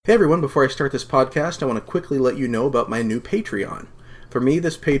Hey everyone, before I start this podcast, I want to quickly let you know about my new Patreon. For me,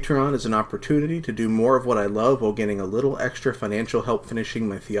 this Patreon is an opportunity to do more of what I love while getting a little extra financial help finishing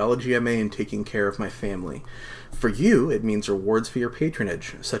my theology MA and taking care of my family. For you, it means rewards for your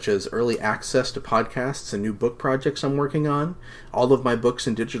patronage, such as early access to podcasts and new book projects I'm working on, all of my books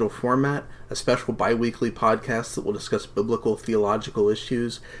in digital format, a special bi-weekly podcast that will discuss biblical theological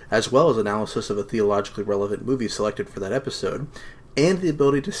issues, as well as analysis of a theologically relevant movie selected for that episode, and the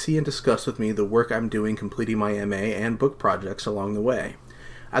ability to see and discuss with me the work I'm doing completing my MA and book projects along the way.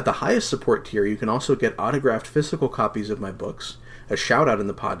 At the highest support tier, you can also get autographed physical copies of my books, a shout-out in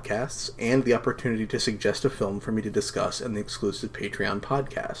the podcasts, and the opportunity to suggest a film for me to discuss in the exclusive Patreon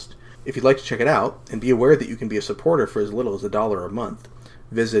podcast. If you'd like to check it out, and be aware that you can be a supporter for as little as $1 a month,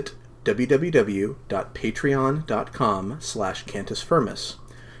 visit www.patreon.com/CantusFirmus.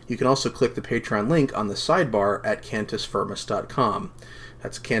 You can also click the Patreon link on the sidebar at cantusfirmus.com.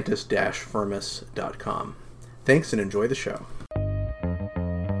 That's cantus-firmus.com. Thanks and enjoy the show.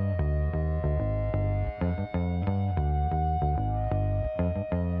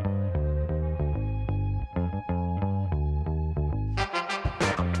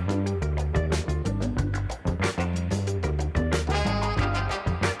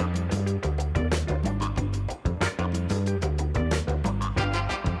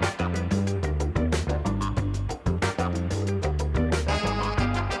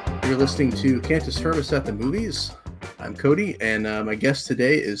 You're listening to Cantus Firmus at the Movies. I'm Cody, and my guest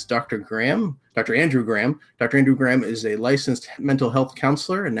today is Dr. Andrew Graham. Dr. Andrew Graham is a licensed mental health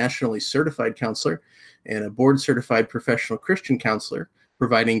counselor, a nationally certified counselor, and a board-certified professional Christian counselor,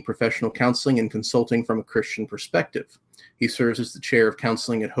 providing professional counseling and consulting from a Christian perspective. He serves as the chair of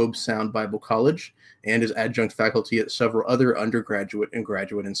counseling at Hobe Sound Bible College and is adjunct faculty at several other undergraduate and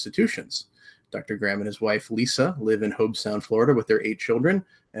graduate institutions. Dr. Graham and his wife, Lisa, live in Hobe Sound, Florida with their 8 children.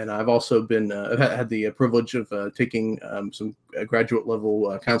 And I've also been I've had the privilege of taking some graduate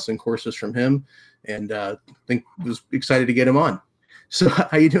level counseling courses from him, and think was excited to get him on. So,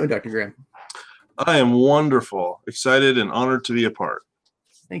 how you doing, Dr. Graham? I am wonderful, excited, and honored to be a part.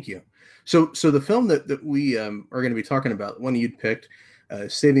 Thank you. So the film that we are going to be talking about, one you'd picked,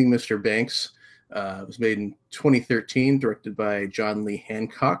 Saving Mr. Banks, was made in 2013, directed by John Lee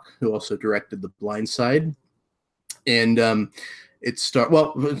Hancock, who also directed The Blind Side, and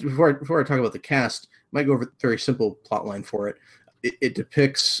before I talk about the cast, I might go over a very simple plot line for it. It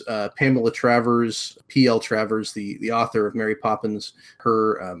depicts Pamela Travers, P.L. Travers, the author of Mary Poppins,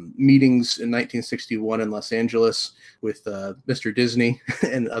 her meetings in 1961 in Los Angeles with Mr. Disney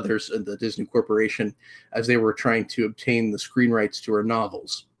and others in the Disney Corporation as they were trying to obtain the screen rights to her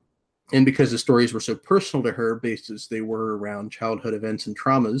novels. And because the stories were so personal to her, based as they were around childhood events and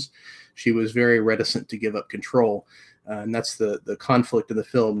traumas, she was very reticent to give up control. And that's the conflict in the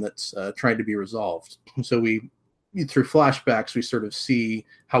film that's trying to be resolved. So through flashbacks, we sort of see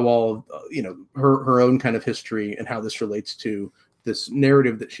how all, her own kind of history and how this relates to this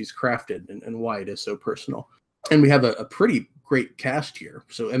narrative that she's crafted and why it is so personal. And we have a pretty great cast here.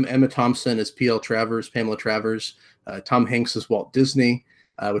 So Emma Thompson is P.L. Travers, Pamela Travers, Tom Hanks is Walt Disney,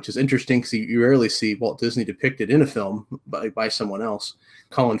 which is interesting because you rarely see Walt Disney depicted in a film by someone else.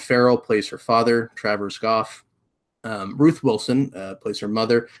 Colin Farrell plays her father, Travers Goff. Ruth Wilson plays her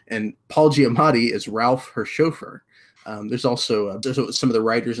mother, and Paul Giamatti is Ralph, her chauffeur. There's also some of the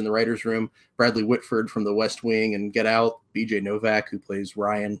writers in the writer's room, Bradley Whitford from The West Wing and Get Out, B.J. Novak, who plays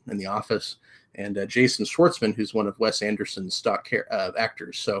Ryan in The Office, and Jason Schwartzman, who's one of Wes Anderson's stock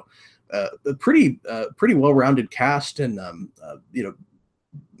actors. So a pretty well-rounded cast, and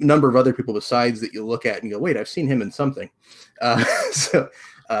number of other people besides that you look at and go, wait, I've seen him in something. So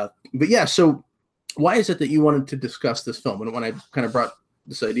why is it that you wanted to discuss this film? And when I kind of brought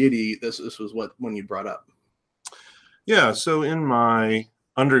this idea to you, this was when you brought up. Yeah, so in my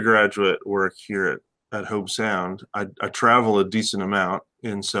undergraduate work here at Hobe Sound, I travel a decent amount.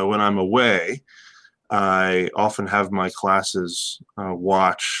 And so when I'm away, I often have my classes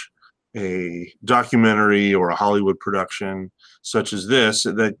watch a documentary or a Hollywood production such as this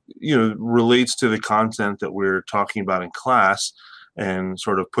that relates to the content that we're talking about in class, and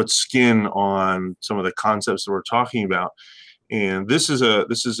sort of put skin on some of the concepts that we're talking about. And this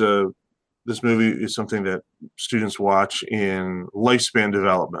movie is something that students watch in lifespan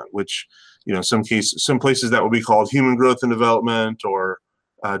development, which, some places that would be called human growth and development or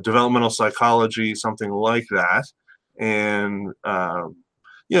developmental psychology, something like that. And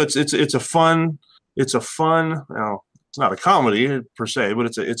it's a fun. Well, it's not a comedy per se, but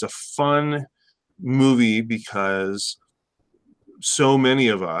it's a fun movie because so many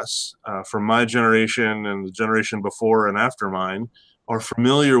of us from my generation and the generation before and after mine are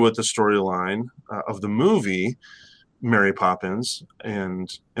familiar with the storyline of the movie Mary Poppins,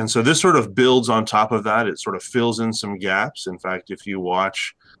 and so this sort of builds on top of that. It sort of fills in some gaps. In fact,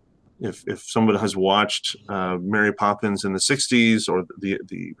 if someone has watched Mary Poppins in the 60s, or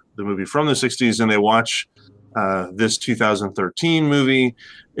the movie from the 60s, and they watch this 2013 movie,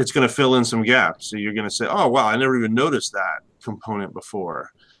 it's going to fill in some gaps. So you're going to say, oh wow, I never even noticed that component before.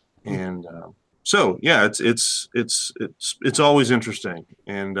 And so yeah, it's always interesting,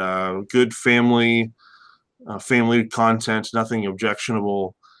 and good family content, nothing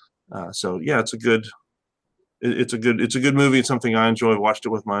objectionable. So yeah, it's a good movie. It's something I enjoy. Watched it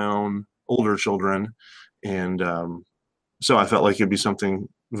with my own older children, and so I felt like it'd be something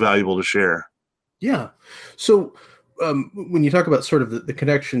valuable to share. Yeah. So when you talk about sort of the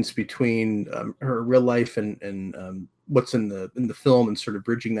connections between her real life and what's in the film, and sort of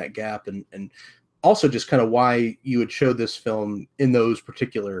bridging that gap, and also just kind of why you would show this film in those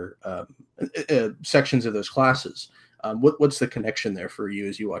particular sections of those classes, what's the connection there for you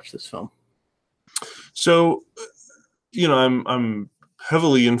as you watch this film? So, I'm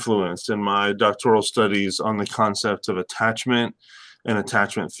heavily influenced in my doctoral studies on the concept of attachment and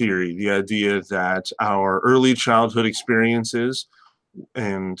attachment theory, the idea that our early childhood experiences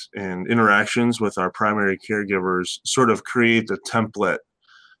and interactions with our primary caregivers sort of create the template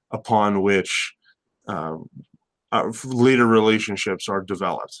upon which our later relationships are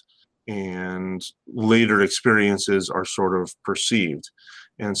developed and later experiences are sort of perceived.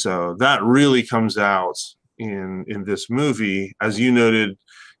 And so that really comes out in this movie. As you noted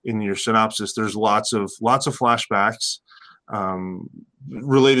in your synopsis, there's lots of flashbacks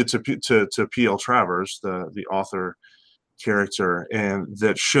related to P.L. Travers, the author character, and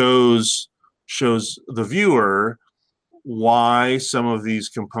that shows the viewer why some of these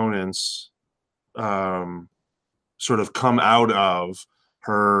components sort of come out of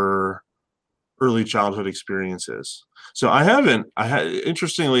her early childhood experiences. So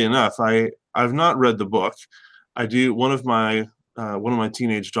interestingly enough, I've not read the book. I do. One of my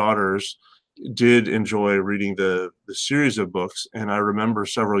teenage daughters did enjoy reading the series of books, and I remember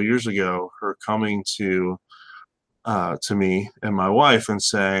several years ago her coming to me and my wife and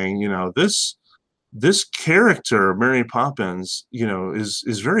saying, this character, Mary Poppins,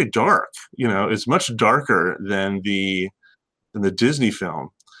 is very dark. It's much darker than the Disney film.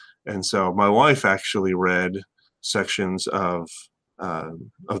 And so my wife actually read sections of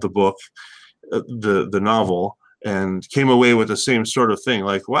the book, the novel, and came away with the same sort of thing.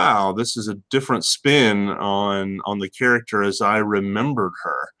 Like, wow, this is a different spin on the character as I remembered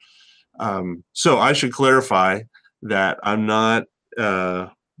her. So I should clarify that I'm not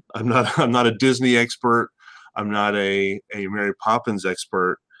a Disney expert. I'm not a Mary Poppins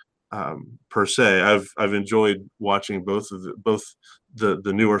expert per se. I've enjoyed watching both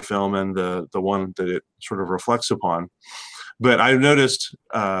the newer film and the one that it sort of reflects upon. But I noticed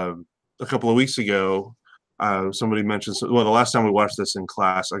a couple of weeks ago, somebody mentioned, the last time we watched this in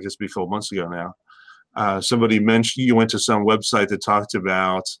class, I guess it'd be a couple months ago now, somebody mentioned you went to some website that talked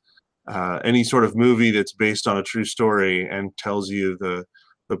about any sort of movie that's based on a true story and tells you the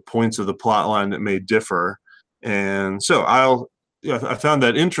points of the plot line that may differ. And so I found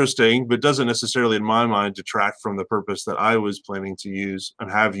that interesting, but doesn't necessarily, in my mind, detract from the purpose that I was planning to use and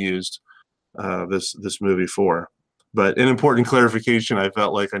have used this movie for. But an important clarification I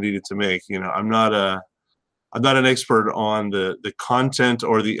felt like I needed to make. I'm not an expert on the content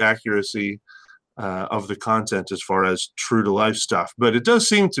or the accuracy of the content as far as true to life stuff, but it does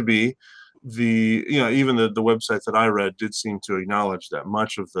seem to be even the website that I read did seem to acknowledge that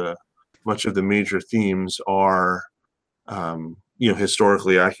much of the major themes are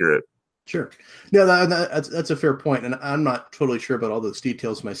historically accurate. Sure. Yeah, that's a fair point, and I'm not totally sure about all those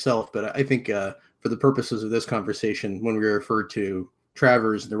details myself, but I think for the purposes of this conversation, when we refer to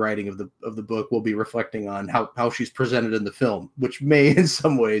Travers and the writing of the book, we'll be reflecting on how she's presented in the film, which may in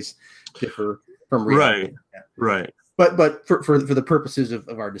some ways differ from reality. Right. But for the purposes of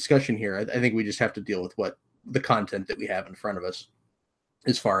our discussion here, I think we just have to deal with what the content that we have in front of us,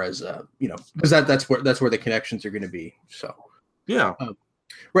 as far as because that's where the connections are going to be. So yeah.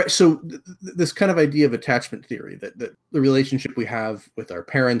 Right. So this kind of idea of attachment theory, that the relationship we have with our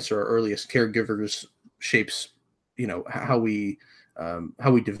parents or our earliest caregivers shapes, how we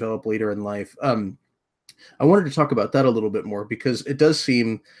develop later in life. I wanted to talk about that a little bit more, because it does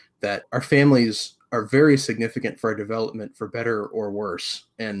seem that our families are very significant for our development, for better or worse.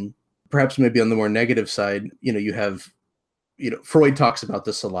 And perhaps maybe on the more negative side, you have, Freud talks about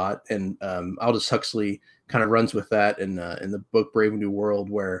this a lot, and Aldous Huxley kind of runs with that in the book Brave New World,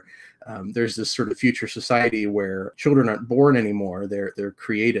 where there's this sort of future society where children aren't born anymore; they're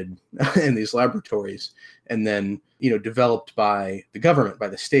created in these laboratories, and then developed by the government, by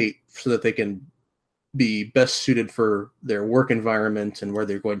the state, so that they can be best suited for their work environment and where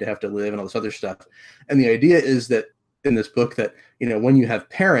they're going to have to live and all this other stuff. And the idea is that in this book that when you have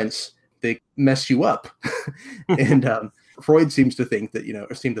parents, they mess you up, and Freud seems to think that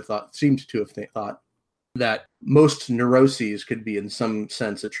or seemed to have thought that most neuroses could be in some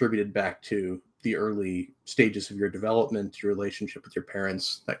sense attributed back to the early stages of your development, your relationship with your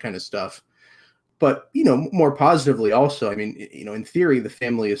parents, that kind of stuff. But, more positively also, I mean, in theory, the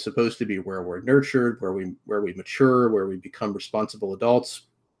family is supposed to be where we're nurtured, where we mature, where we become responsible adults.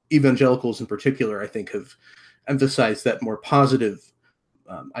 Evangelicals in particular, I think, have emphasized that more positive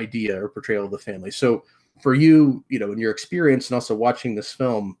idea or portrayal of the family. So for you, in your experience and also watching this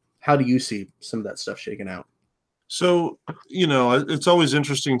film, how do you see some of that stuff shaken out? So, it's always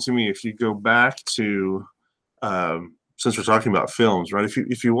interesting to me if you go back to, since we're talking about films, right?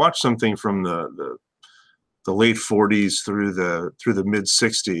 If you watch something from the late 40s through the mid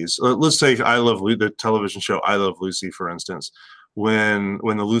 60s, let's take the television show I Love Lucy, for instance, when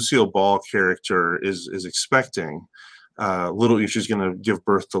the Lucille Ball character is expecting she's going to give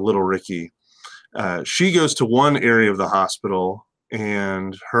birth to little Ricky. She goes to one area of the hospital,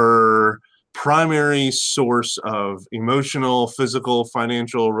 and her primary source of emotional, physical,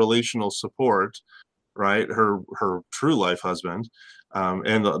 financial, relational support, right, her true life husband,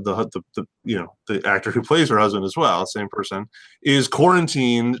 and the actor who plays her husband as well, same person, is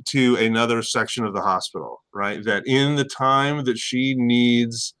quarantined to another section of the hospital, right? That in the time that she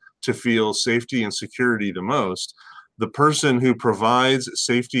needs to feel safety and security the most, the person who provides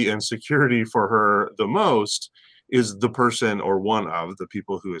safety and security for her the most is the person, or one of the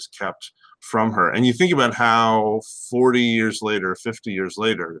people, who is kept from her. And you think about how 40 years later, 50 years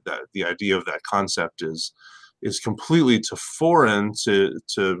later, that the idea of that concept is completely foreign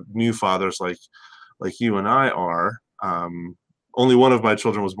to new fathers like you and I are. Only one of my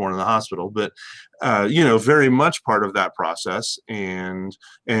children was born in the hospital, but very much part of that process, and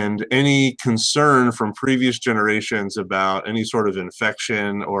any concern from previous generations about any sort of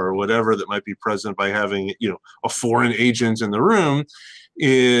infection or whatever that might be present by having a foreign agent in the room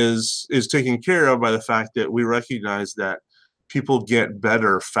is taken care of by the fact that we recognize that people get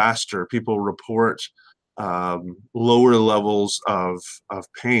better faster. People report lower levels of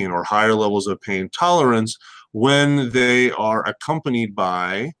pain, or higher levels of pain tolerance, when they are accompanied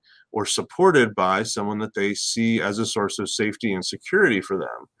by or supported by someone that they see as a source of safety and security for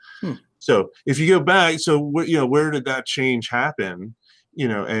them. So if you go back, where did that change happen?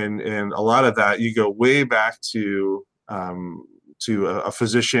 And a lot of that, you go way back to a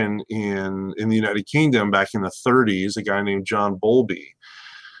physician in the United Kingdom back in the 30s, a guy named John Bowlby,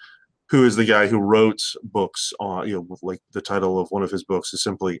 who is the guy who wrote books on, like the title of one of his books is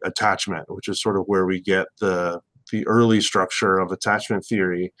simply Attachment, which is sort of where we get the early structure of attachment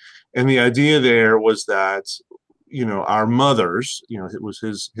theory. And the idea there was that, our mothers, it was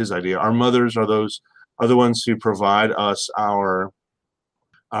his idea, our mothers are the ones who provide us our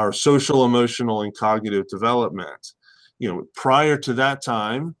social, emotional, and cognitive development. Prior to that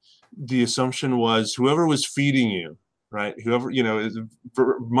time, the assumption was whoever was feeding you, right? Whoever, is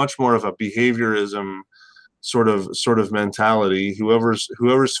much more of a behaviorism sort of mentality.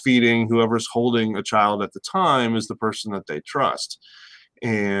 Whoever's feeding, whoever's holding a child at the time is the person that they trust.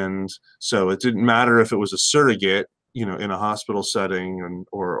 And so it didn't matter if it was a surrogate, in a hospital setting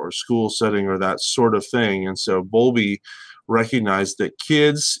or school setting or that sort of thing. And so Bowlby recognized that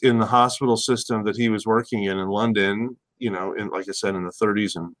kids in the hospital system that he was working in London, like I said, in the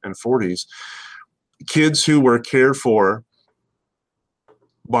 30s and 40s, kids who were cared for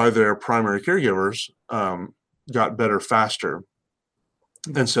by their primary caregivers got better faster.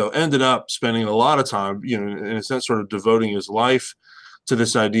 And so ended up spending a lot of time, in a sense, sort of devoting his life to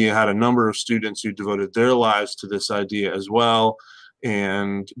this idea, had a number of students who devoted their lives to this idea as well.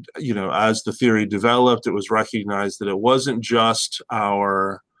 And, as the theory developed, it was recognized that it wasn't just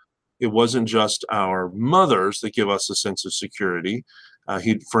our mothers that give us a sense of security.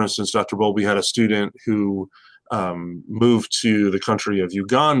 For instance, Dr. Bowlby had a student who moved to the country of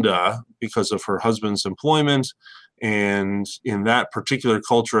Uganda because of her husband's employment. And in that particular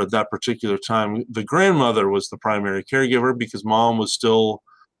culture at that particular time, the grandmother was the primary caregiver because mom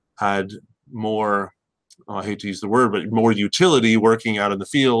had more, I hate to use the word, but more utility working out in the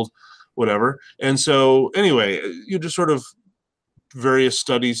field, whatever. And so anyway, you just sort of various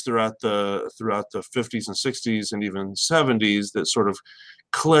studies throughout the 50s and 60s and even 70s that sort of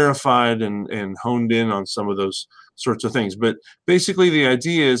clarified and honed in on some of those sorts of things. But basically, the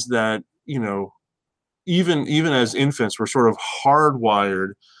idea is that, even as infants, we're sort of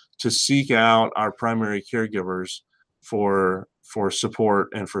hardwired to seek out our primary caregivers for support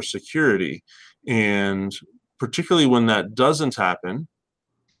and for security. And particularly when that doesn't happen,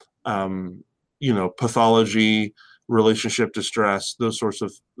 pathology, relationship distress, those sorts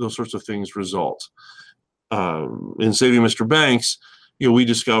of things result. In Saving Mr. Banks, we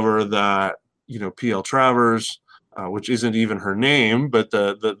discover that P.L. Travers, which isn't even her name, but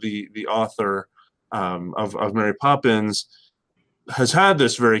the author of Mary Poppins, has had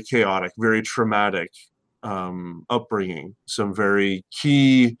this very chaotic, very traumatic upbringing. Some very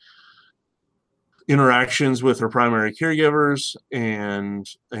key interactions with her primary caregivers, and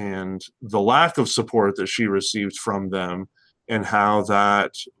the lack of support that she received from them, and how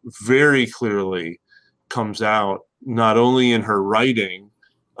that very clearly comes out not only in her writing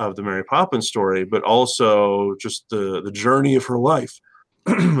of the Mary Poppins story, but also just the journey of her life,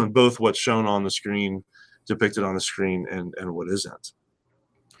 both what's shown on the screen, depicted on the screen, and what isn't.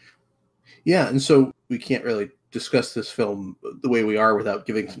 Yeah, and so we can't really discuss this film the way we are without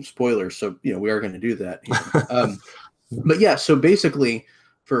giving some spoilers. So, we are going to do that. But yeah, so basically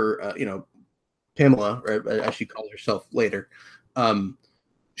for, Pamela, or as she calls herself later,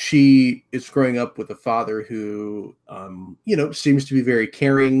 she is growing up with a father who, seems to be very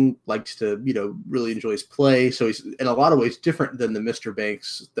caring, likes to, really enjoys play. So he's in a lot of ways different than the Mr.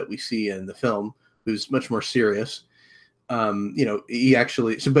 Banks that we see in the film, who's much more serious. He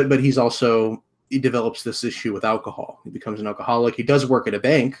actually, but he's also, he develops this issue with alcohol. He becomes an alcoholic. He does work at a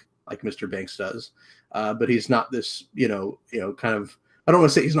bank like Mr. Banks does, but he's not this, kind of, I don't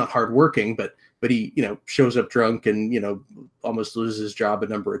want to say he's not hardworking, but he, shows up drunk and, almost loses his job a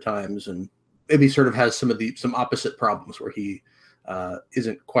number of times, and maybe sort of has some opposite problems where he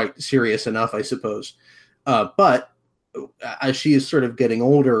isn't quite serious enough, I suppose. But as she is sort of getting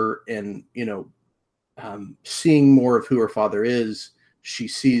older and, seeing more of who her father is, she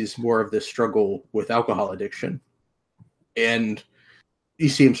sees more of this struggle with alcohol addiction. And you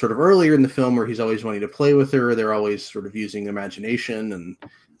see him sort of earlier in the film where he's always wanting to play with her. They're always sort of using imagination and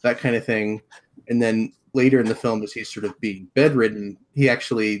that kind of thing. And then later in the film, as he's sort of being bedridden, he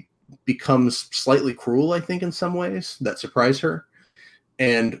actually becomes slightly cruel, I think, in some ways that surprise her.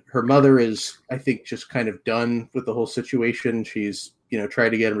 And her mother is, I think, just kind of done with the whole situation. She's, tried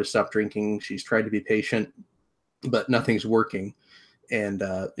to get him to stop drinking. She's tried to be patient, but nothing's working. And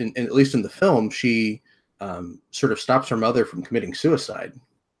at least in the film, she sort of stops her mother from committing suicide.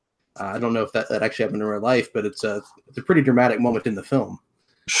 I don't know if that actually happened in real life, but it's a pretty dramatic moment in the film.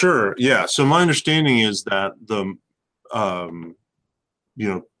 Sure. Yeah. So my understanding is that the,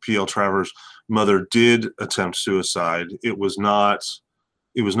 P.L. Travers' mother did attempt suicide. It was not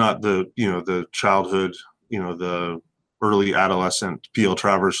the childhood, the early adolescent P.L.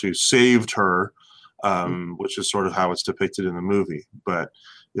 Travers who saved her, which is sort of how it's depicted in the movie. But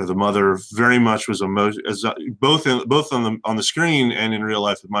the mother very much was both on the screen and in real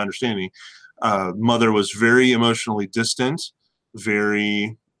life, with my understanding. Mother was very emotionally distant,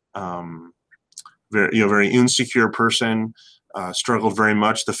 very insecure person. Struggled very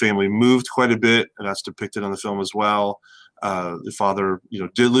much. The family moved quite a bit, and that's depicted on the film as well. The father,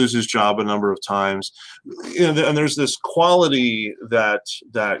 did lose his job a number of times, and there's this quality that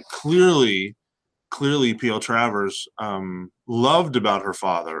clearly P.L. Travers loved about her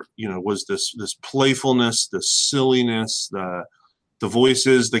father. Was this playfulness, the silliness, the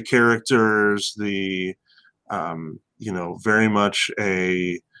voices, the characters, the very much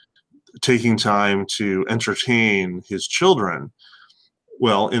a taking time to entertain his children.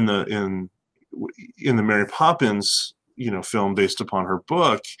 Well, in the Mary Poppins film based upon her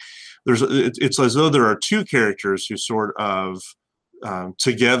book, it's as though there are two characters who sort of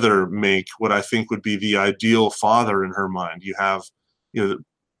together make what I think would be the ideal father in her mind. You have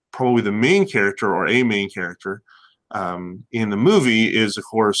probably the main character, or a main character in the movie, is of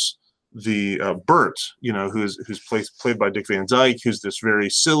course the Bert, who's played by Dick Van Dyke, who's this very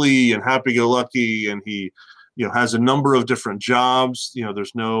silly and happy-go-lucky, and he has a number of different jobs.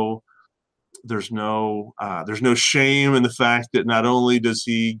 There's no shame in the fact that not only does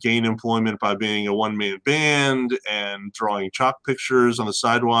he gain employment by being a one-man band and drawing chalk pictures on the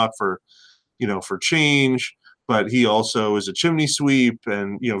sidewalk for change, but he also is a chimney sweep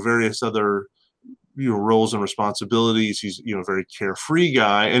and various other roles and responsibilities. He's a very carefree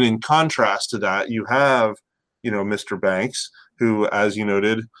guy, and in contrast to that, you have Mr. Banks, who, as you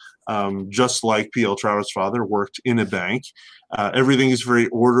noted, just like P.L. Travers' father, worked in a bank. Everything is very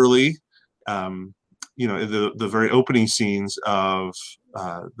orderly. the very opening scenes of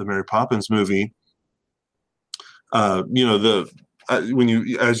the Mary Poppins movie, as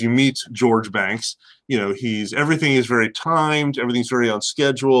you meet George Banks, everything is very timed, everything's very on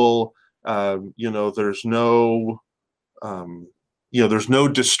schedule. There's no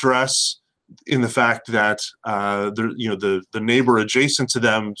distress in the fact that the neighbor adjacent to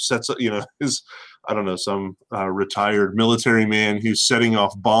them is, I don't know, some retired military man who's setting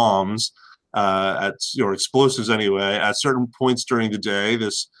off bombs or explosives anyway at certain points during the day.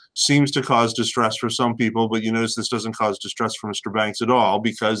 This seems to cause distress for some people, but you notice this doesn't cause distress for Mr. Banks at all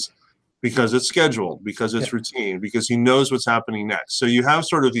because it's scheduled, because it's routine, because he knows what's happening next. So you have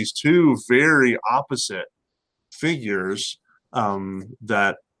sort of these two very opposite figures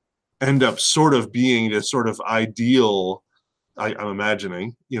that end up sort of being this sort of ideal, I'm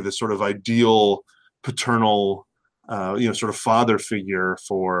imagining, this sort of ideal paternal, sort of father figure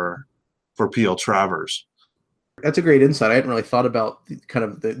for P.L. Travers. That's a great insight. I hadn't really thought about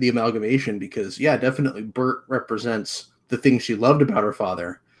the amalgamation because, definitely Bert represents the things she loved about her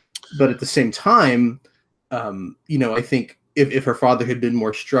father. But at the same time, I think if her father had been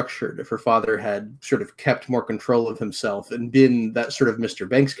more structured, if her father had sort of kept more control of himself and been that sort of Mr.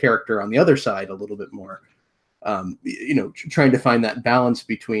 Banks character on the other side a little bit more, trying to find that balance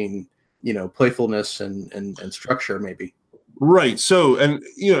between, playfulness and structure maybe. Right. So, and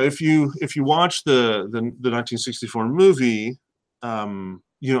if you watch the 1964 movie,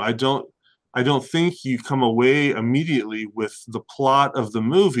 I don't think you come away immediately with the plot of the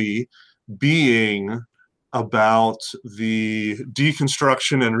movie being about the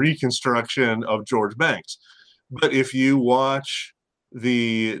deconstruction and reconstruction of George Banks. But if you watch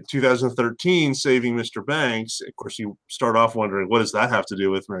the 2013 Saving Mr. Banks, of course, you start off wondering, what does that have to do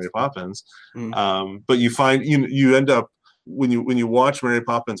with Mary Poppins? But you find you end up, when you watch Mary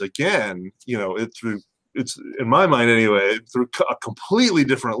Poppins again, it's in my mind anyway, through a completely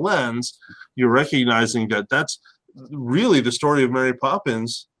different lens, you're recognizing that that's really the story of Mary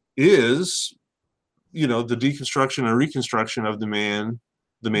Poppins is, the deconstruction and reconstruction of the man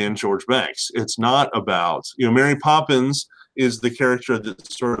George Banks. It's not about, Mary Poppins is the character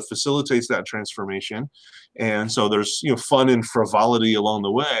that sort of facilitates that transformation. And so there's, fun and frivolity along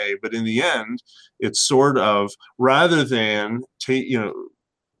the way, but in the end, it's sort of, rather than taking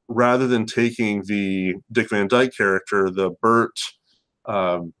the Dick Van Dyke character, the Bert,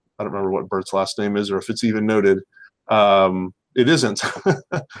 I don't remember what Bert's last name is, or if it's even noted. It isn't.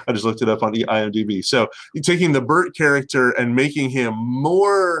 I just looked it up on IMDb. So taking the Bert character and making him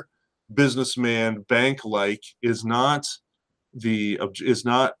more businessman, bank-like is not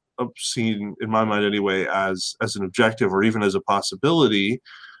seen, in my mind anyway, as an objective or even as a possibility,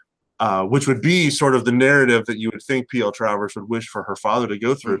 which would be sort of the narrative that you would think P.L. Travers would wish for her father to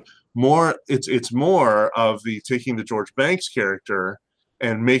go through. It's more of the taking the George Banks character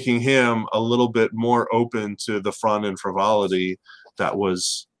and making him a little bit more open to the fun and frivolity that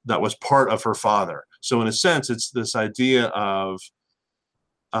was part of her father. So in a sense, it's this idea of,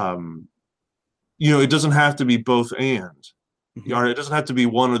 it doesn't have to be both and. Or it doesn't have to be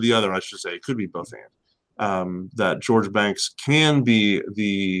one or the other, I should say. It could be both and. That George Banks can be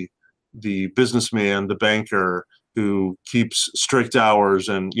the businessman, the banker who keeps strict hours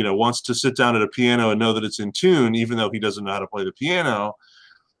and, wants to sit down at a piano and know that it's in tune, even though he doesn't know how to play the piano,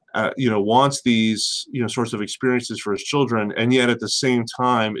 wants these, sorts of experiences for his children, and yet at the same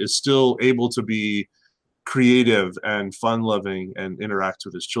time is still able to be creative and fun-loving and interact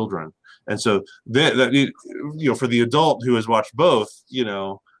with his children. And so for the adult who has watched both,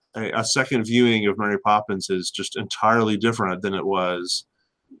 a second viewing of Mary Poppins is just entirely different than it was,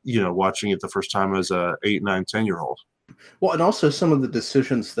 watching it the first time as a 8, 9, 10-year-old. Well, and also some of the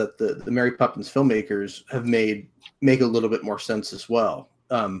decisions that the Mary Poppins filmmakers have made make a little bit more sense as well.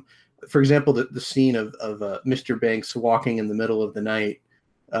 For example, the scene of Mr. Banks walking in the middle of the night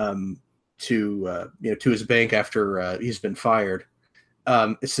to his bank after he's been fired.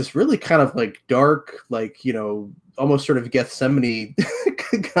 It's this really kind of like dark, almost sort of Gethsemane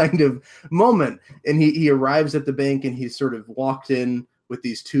kind of moment. And he arrives at the bank and he's sort of walked in with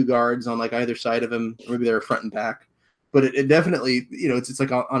these two guards on like either side of him. Maybe they're front and back, but it definitely, it's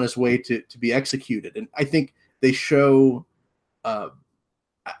like on his way to be executed. And I think they show,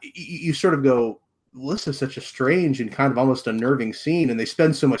 you sort of go, well, this is such a strange and kind of almost unnerving scene. And they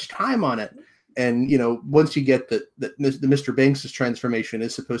spend so much time on it. And, once you get that the Mr. Banks' transformation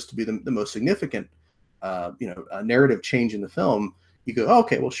is supposed to be the most significant, narrative change in the film, you go, oh,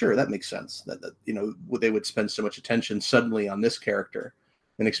 okay, well, sure, that makes sense. That they would spend so much attention suddenly on this character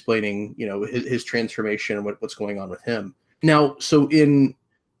and explaining, his transformation and what's going on with him. Now, so in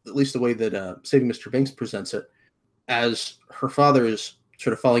at least the way that Saving Mr. Banks presents it, as her father is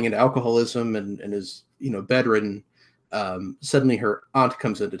sort of falling into alcoholism and is, bedridden. Suddenly her aunt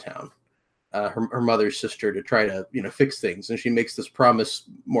comes into town, her mother's sister, to try to, fix things. And she makes this promise,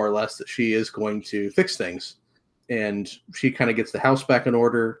 more or less, that she is going to fix things. And she kind of gets the house back in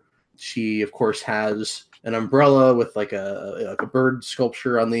order. She, of course, has an umbrella with like a bird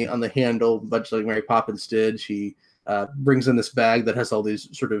sculpture on the handle, much like Mary Poppins did. She brings in this bag that has all these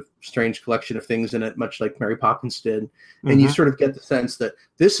sort of strange collection of things in it, much like Mary Poppins did. And you sort of get the sense that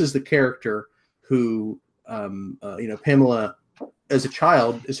this is the character who, Pamela, as a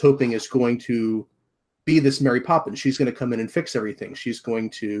child, is hoping is going to be this Mary Poppins. She's going to come in and fix everything. She's going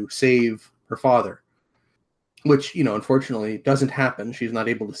to save her father, which, unfortunately doesn't happen. She's not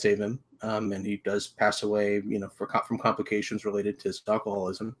able to save him. And he does pass away, from complications related to his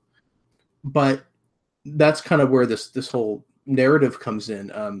alcoholism. But that's kind of where this whole narrative comes in.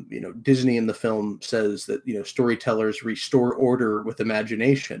 Disney in the film says that, storytellers restore order with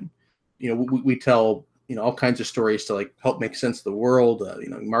imagination. We tell, all kinds of stories to like help make sense of the world,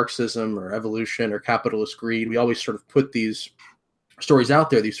 Marxism or evolution or capitalist greed. We always sort of put these stories out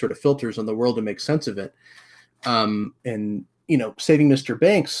there, these sort of filters on the world to make sense of it. And Saving Mr.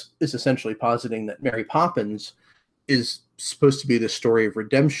 Banks is essentially positing that Mary Poppins is supposed to be the story of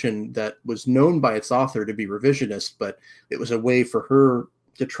redemption that was known by its author to be revisionist, but it was a way for her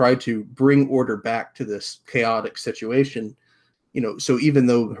to try to bring order back to this chaotic situation. So even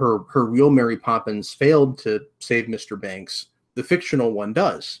though her real Mary Poppins failed to save Mr. Banks, the fictional one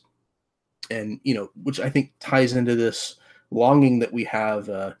does. And, which I think ties into this longing that we have,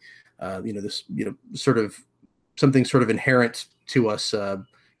 this, sort of something sort of inherent to us. I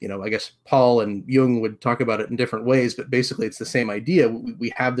guess Paul and Jung would talk about it in different ways, but basically it's the same idea.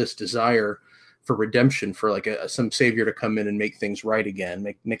 We have this desire for redemption, for like some savior to come in and make things right again,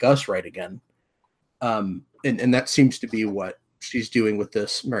 make us right again. And that seems to be what she's doing with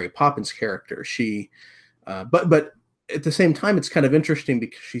this Mary Poppins character. She, but at the same time, it's kind of interesting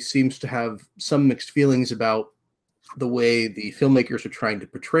because she seems to have some mixed feelings about the way the filmmakers are trying to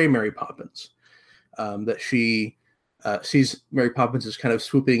portray Mary Poppins. That she sees Mary Poppins as kind of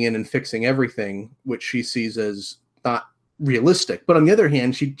swooping in and fixing everything, which she sees as not realistic. But on the other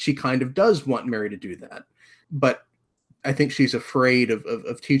hand, she kind of does want Mary to do that. But I think she's afraid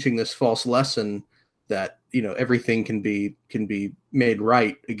of teaching this false lesson that, everything can be made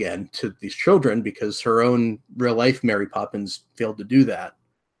right again to these children, because her own real life Mary Poppins failed to do that.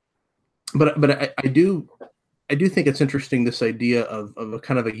 But I do think it's interesting, this idea of a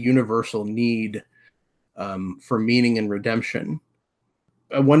kind of a universal need for meaning and redemption.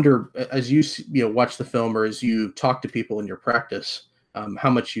 I wonder, as you watch the film, or as you talk to people in your practice, how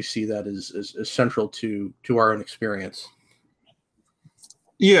much you see that as central to our own experience.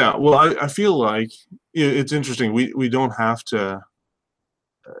 Yeah, well, I feel like it's interesting. We don't have to,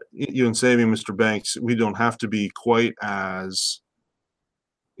 in Saving Mr. Banks, we don't have to be quite as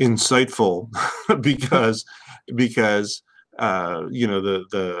insightful because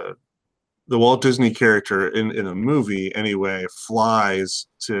the Walt Disney character in a movie anyway flies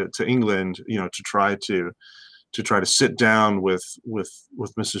to England, to try to sit down with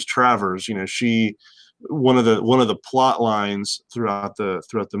Mrs. Travers. She, one of the plot lines throughout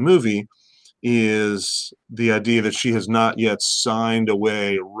the movie is the idea that she has not yet signed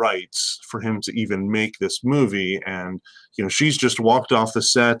away rights for him to even make this movie, and she's just walked off the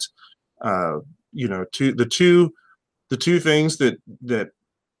set. The two things that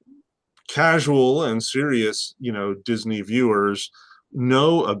casual and serious, Disney viewers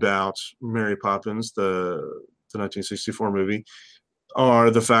know about Mary Poppins, the 1964 movie, are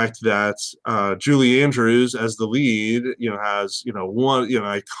the fact that Julie Andrews as the lead, has one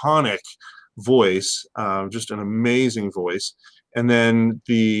iconic voice, just an amazing voice, and then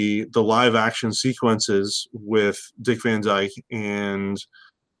the live action sequences with Dick Van Dyke and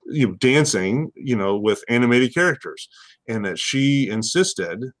dancing, with animated characters, and that she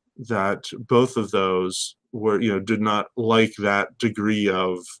insisted that both of those were, did not like that degree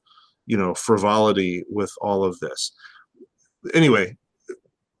of, frivolity with all of this. Anyway,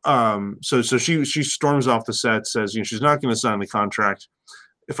 so she storms off the set, says, she's not going to sign the contract.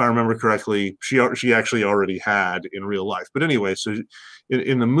 If I remember correctly, she actually already had in real life. But anyway, so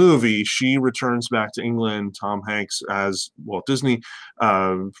in the movie, she returns back to England. Tom Hanks as Walt Disney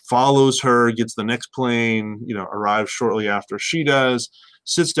follows her, gets the next plane, arrives shortly after she does,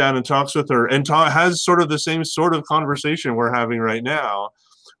 sits down and talks with her, and has sort of the same sort of conversation we're having right now,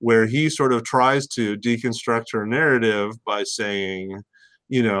 where he sort of tries to deconstruct her narrative by saying,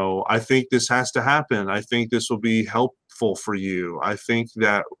 I think this has to happen. I think this will be helpful helpful for you. I think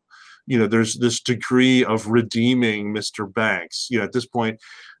that, there's this degree of redeeming Mr. Banks. At this point,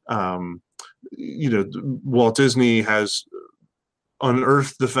 Walt Disney has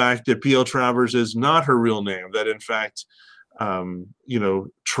unearthed the fact that P.L. Travers is not her real name, that in fact,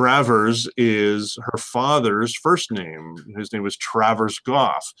 Travers is her father's first name. His name was Travers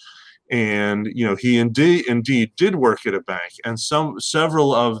Goff. And, he indeed did work at a bank. And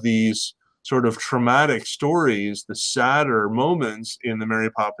several of these sort of traumatic stories, the sadder moments in the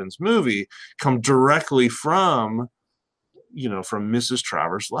Mary Poppins movie, come directly from Mrs.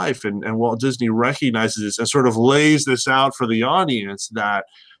 Travers' life. And Walt Disney recognizes this and sort of lays this out for the audience that,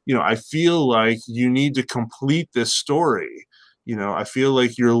 I feel like you need to complete this story. I feel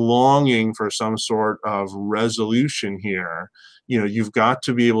like you're longing for some sort of resolution here. You've got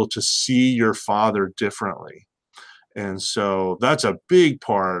to be able to see your father differently. And so that's a big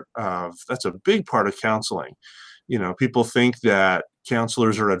part of counseling. People think that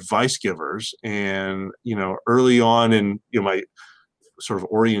counselors are advice givers, and early on in my sort of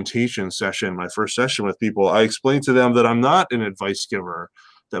orientation session, my first session with people, I explained to them that I'm not an advice giver,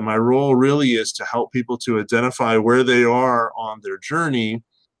 that my role really is to help people to identify where they are on their journey,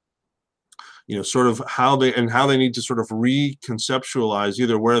 sort of how they need to sort of reconceptualize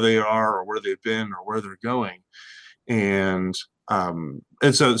either where they are or where they've been or where they're going. And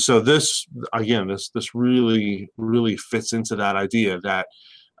so this, again, this really, really fits into that idea that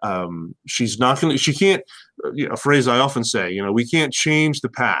she can't, a phrase I often say, we can't change the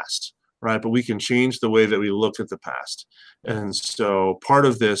past, right? But we can change the way that we look at the past. And so part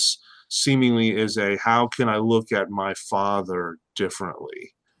of this seemingly is how can I look at my father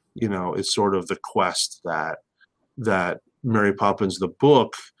differently? It's sort of the quest that Mary Poppins, the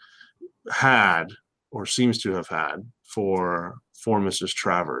book, had, or seems to have had, for Mrs.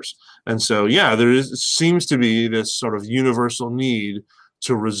 Travers. And so, seems to be this sort of universal need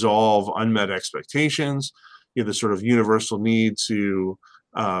to resolve unmet expectations, the sort of universal need to,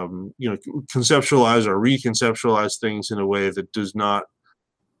 conceptualize or reconceptualize things in a way that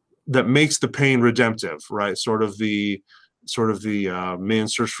makes the pain redemptive, right? Sort of the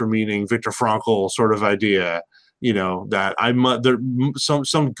Man's Search for Meaning, Viktor Frankl sort of idea, that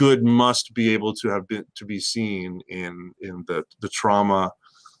some good must be able to be seen in the trauma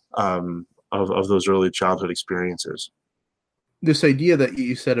of those early childhood experiences. This idea that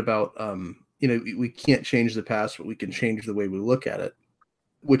you said about we can't change the past, but we can change the way we look at it,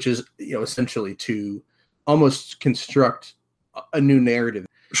 which is essentially to almost construct a new narrative.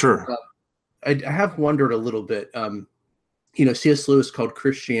 Sure. I have wondered a little bit. C.S. Lewis called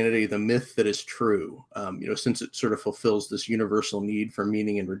Christianity the myth that is true, since it sort of fulfills this universal need for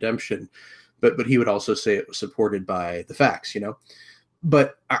meaning and redemption. But he would also say it was supported by the facts,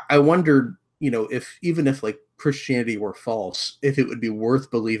 But I wondered, if like Christianity were false, if it would be worth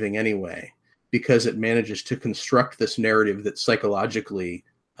believing anyway, because it manages to construct this narrative that's psychologically,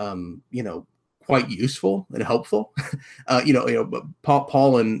 quite useful and helpful.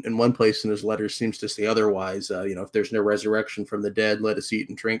 Paul in one place in his letters seems to say otherwise. If there's no resurrection from the dead, let us eat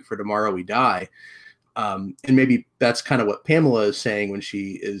and drink, for tomorrow we die. And maybe that's kind of what Pamela is saying when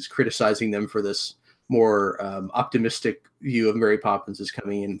she is criticizing them for this more optimistic view of Mary Poppins as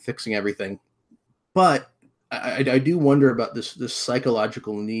coming in and fixing everything. But I do wonder about this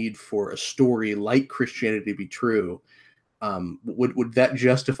psychological need for a story like Christianity to be true. Would that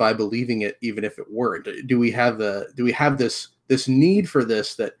justify believing it even if it weren't? Do we have this need for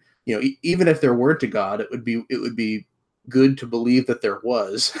this, that even if there weren't a God, it would be good to believe that there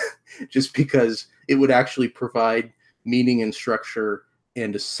was, just because it would actually provide meaning and structure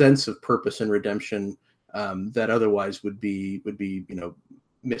and a sense of purpose and redemption that otherwise would be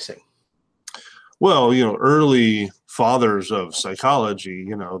missing. Well, early fathers of psychology,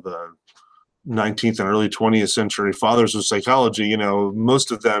 the 19th and early 20th century fathers of psychology,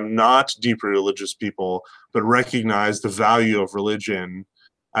 most of them not deeply religious people, but recognize the value of religion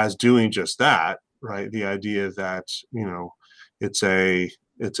as doing just that, right? The idea that, it's a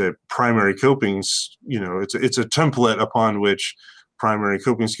primary coping, it's a template upon which primary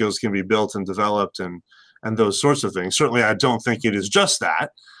coping skills can be built and developed and those sorts of things. Certainly, I don't think it is just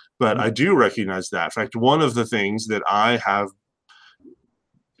that, but I do recognize that. In fact, one of the things that I have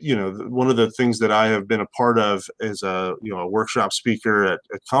been a part of as a workshop speaker at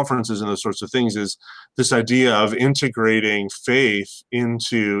conferences and those sorts of things is this idea of integrating faith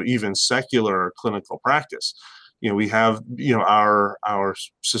into even secular clinical practice. We have, our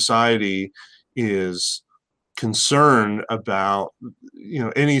society is concerned about,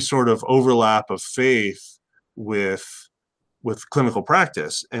 any sort of overlap of faith with clinical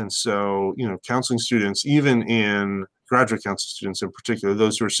practice. And so, counseling students, even in graduate council students in particular,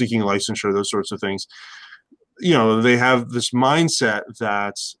 those who are seeking licensure, those sorts of things, they have this mindset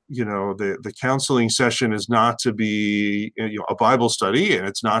that, the counseling session is not to be a Bible study, and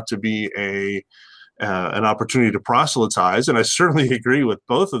it's not to be an opportunity to proselytize. And I certainly agree with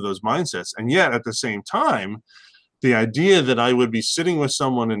both of those mindsets. And yet at the same time, the idea that I would be sitting with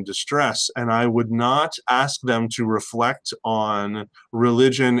someone in distress and I would not ask them to reflect on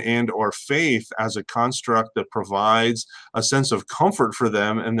religion and or faith as a construct that provides a sense of comfort for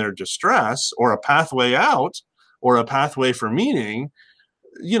them in their distress, or a pathway out, or a pathway for meaning,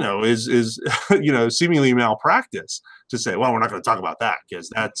 is seemingly malpractice to say, well, we're not going to talk about that because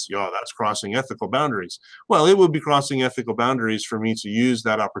that's crossing ethical boundaries. Well, it would be crossing ethical boundaries for me to use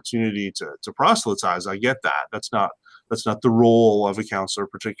that opportunity to proselytize. I get that. That's not the role of a counselor,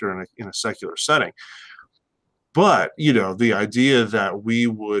 particularly in a secular setting. But, the idea that we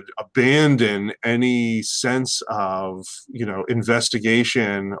would abandon any sense of,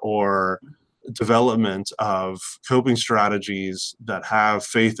 investigation or development of coping strategies that have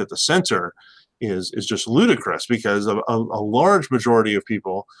faith at the center is just ludicrous, because a large majority of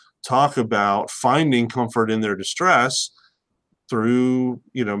people talk about finding comfort in their distress through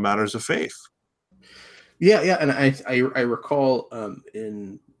matters of faith. Yeah, and I recall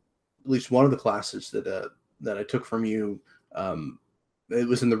in at least one of the classes that I took from you, it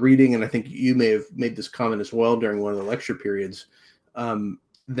was in the reading, and I think you may have made this comment as well during one of the lecture periods,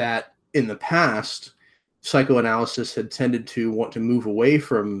 that in the past, psychoanalysis had tended to want to move away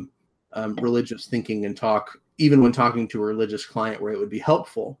from religious thinking and talk, even when talking to a religious client, where it would be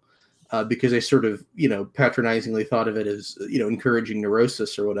helpful, because they sort of, patronizingly thought of it as, encouraging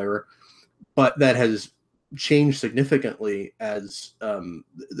neurosis or whatever. But that has changed significantly as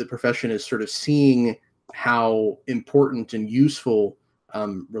the profession is sort of seeing how important and useful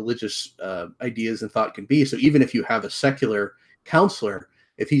religious ideas and thought can be. So even if you have a secular counselor,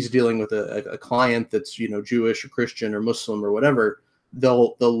 if he's dealing with a client that's, Jewish or Christian or Muslim or whatever,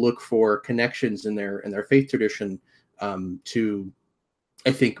 they'll look for connections in their faith tradition to,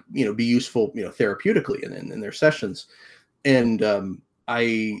 I think, be useful, therapeutically in their sessions. And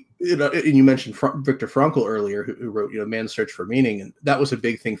and you mentioned Viktor Frankl earlier, who wrote, Man's Search for Meaning, and that was a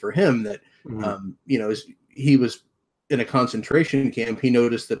big thing for him. That as he was in a concentration camp, he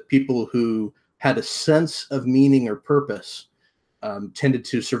noticed that people who had a sense of meaning or purpose tended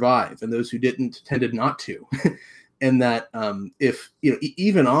to survive, and those who didn't tended not to. And that if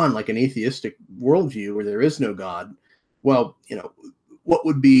even on like an atheistic worldview where there is no God, well, what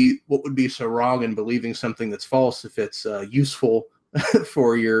would be so wrong in believing something that's false if it's useful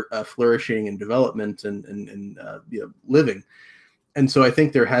for your flourishing and development and living. And so I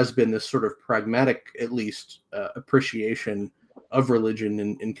think there has been this sort of pragmatic, at least, appreciation of religion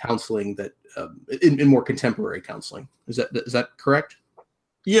in counseling that in more contemporary counseling. Is that correct?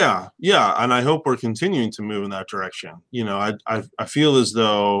 Yeah, and I hope we're continuing to move in that direction. I feel as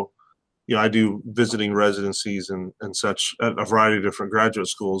though, I do visiting residencies and such at a variety of different graduate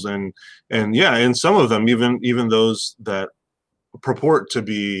schools, and yeah, in some of them, even those that purport to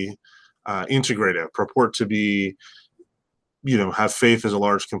be integrative, purport to be, have faith as a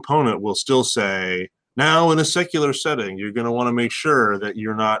large component, will still say, now in a secular setting, you're going to want to make sure that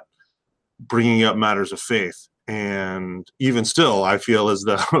you're not bringing up matters of faith. And even still, I feel as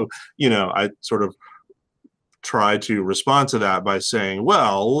though, I sort of try to respond to that by saying,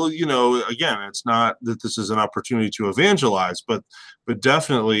 well, again, it's not that this is an opportunity to evangelize, but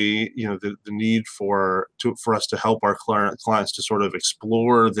definitely, the need for us to help our clients to sort of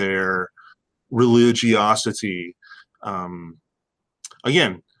explore their religiosity.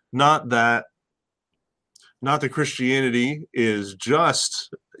 Again, not that Christianity is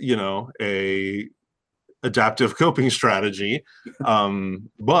just, a adaptive coping strategy,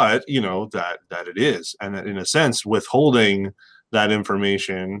 but that it is, and that in a sense withholding that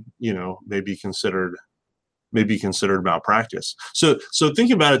information may be considered malpractice. So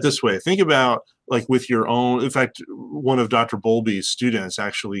think about it this way. Think about, like, with your own. In fact, one of Dr. Bowlby's students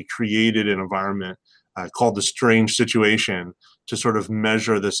actually created an environment called the Strange Situation to sort of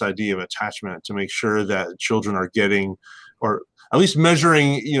measure this idea of attachment, to make sure that children are getting, or at least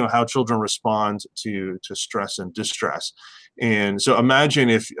measuring, how children respond to stress and distress. And so imagine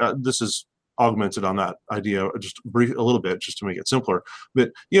if this is augmented on that idea just a little bit, just to make it simpler.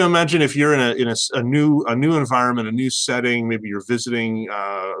 But imagine if you're in a new environment, a new setting. Maybe you're visiting,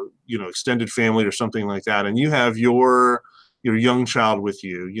 extended family or something like that, and you have your young child with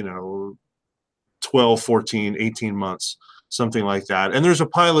you, 12, 14, 18 months. Something like that. And there's a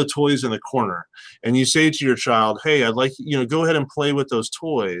pile of toys in the corner. And you say to your child, hey, I'd like, go ahead and play with those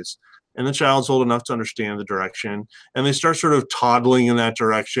toys. and the child's old enough to understand the direction, and they start sort of toddling in that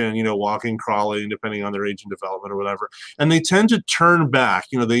direction, walking, crawling, depending on their age and development or whatever. And they tend to turn back,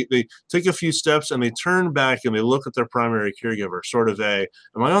 they take a few steps and they turn back and they look at their primary caregiver, sort of am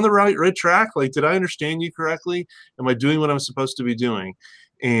I on the right track? Like, did I understand you correctly? Am I doing what I'm supposed to be doing?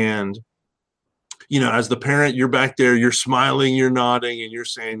 And as the parent, you're back there, you're smiling, you're nodding, and you're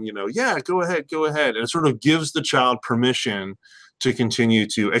saying, yeah, go ahead. And it sort of gives the child permission to continue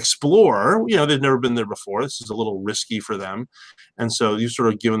to explore. They've never been there before. This is a little risky for them. And so you've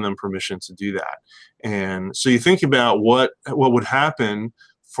sort of given them permission to do that. And so you think about what would happen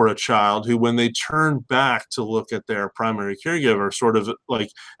for a child who, when they turn back to look at their primary caregiver, sort of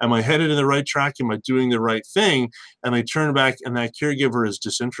like, am I headed in the right track? Am I doing the right thing? And they turn back and that caregiver is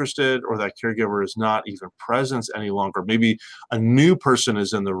disinterested, or that caregiver is not even present any longer. Maybe a new person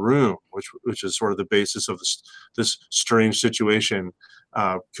is in the room, which is sort of the basis of this strange situation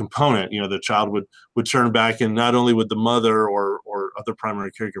component. The child would turn back, and not only would the mother or other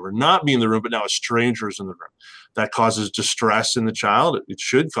primary caregiver not be in the room, but now a stranger is in the room. That causes distress in the child. It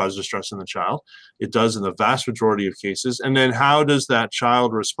should cause distress in the child. It does in the vast majority of cases. And then how does that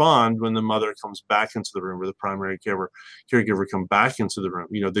child respond when the mother comes back into the room, or the primary caregiver come back into the room?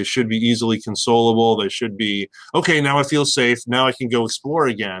 They should be easily consolable. They should be, okay, now I feel safe. Now I can go explore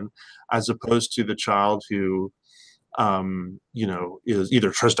again, as opposed to the child who is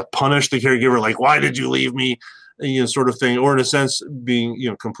either tries to punish the caregiver, like, why did you leave me, sort of thing, or in a sense being,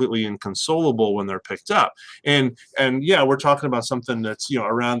 completely inconsolable when they're picked up. And yeah, we're talking about something that's,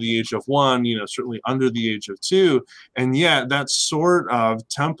 around the age of 1, certainly under the age of 2. And yet that sort of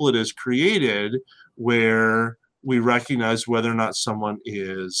template is created where we recognize whether or not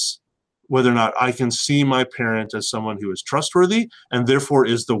I can see my parent as someone who is trustworthy, and therefore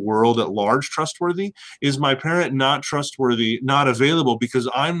is the world at large trustworthy? Is my parent not trustworthy, not available because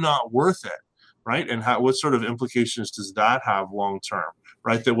I'm not worth it, right? And what sort of implications does that have long term,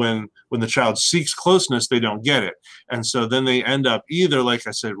 right? That when the child seeks closeness, they don't get it. And so then they end up either, like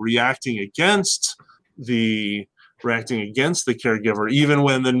I said, reacting against the caregiver, even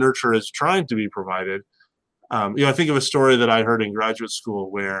when the nurture is trying to be provided. I think of a story that I heard in graduate school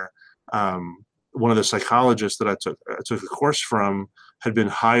where one of the psychologists that I took a course from had been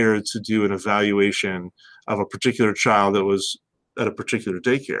hired to do an evaluation of a particular child that was at a particular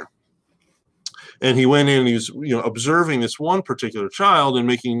daycare. And he went in and he was, observing this one particular child and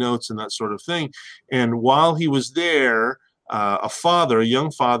making notes and that sort of thing. And while he was there, a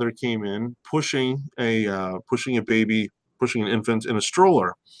young father came in pushing an infant in a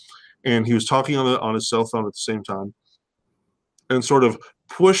stroller. And he was talking on his cell phone at the same time, and sort of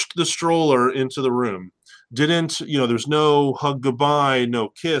pushed the stroller into the room. There's no hug goodbye, no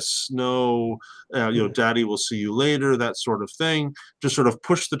kiss, no, daddy will see you later, that sort of thing. Just sort of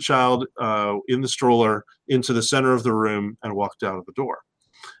pushed the child in the stroller into the center of the room and walked out of the door.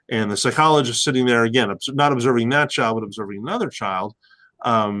 And the psychologist sitting there, again, not observing that child, but observing another child,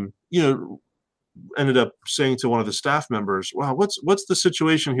 ended up saying to one of the staff members, wow, what's the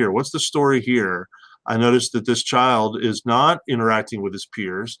situation here? What's the story here? I noticed that this child is not interacting with his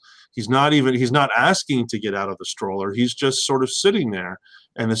peers. He's not asking to get out of the stroller. He's just sort of sitting there.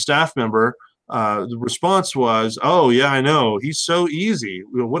 And the staff member, the response was, oh yeah, I know. He's so easy.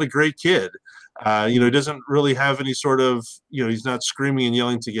 What a great kid. He doesn't really have any sort of, he's not screaming and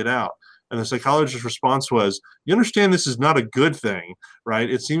yelling to get out. And the psychologist's response was, you understand this is not a good thing, right?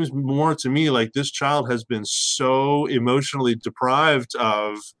 It seems more to me like this child has been so emotionally deprived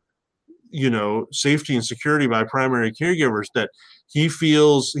of, safety and security by primary caregivers that he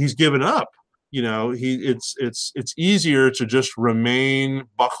feels he's given up. It's easier to just remain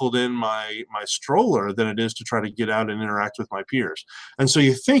buckled in my stroller than it is to try to get out and interact with my peers. And so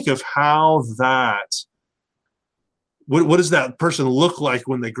you think of how what does that person look like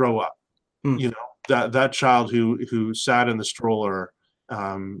when they grow up? That child who sat in the stroller,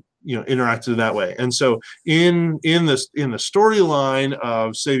 interacted that way. And so in the storyline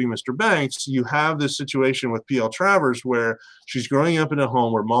of Saving Mr. Banks, you have this situation with P.L. Travers where she's growing up in a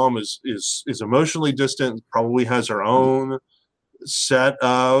home where mom is emotionally distant, probably has her own set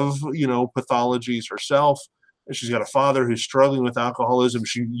of pathologies herself. And she's got a father who's struggling with alcoholism.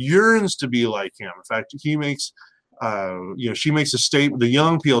 She yearns to be like him. In fact, she makes a statement. The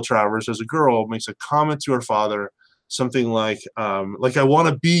young P.L. Travers, as a girl, makes a comment to her father, something like I want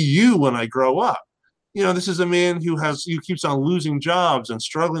to be you when I grow up. This is a man who keeps on losing jobs and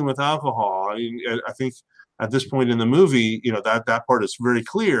struggling with alcohol. I think at this point in the movie, that part is very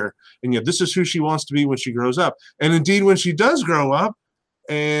clear. And yet this is who she wants to be when she grows up. And indeed, when she does grow up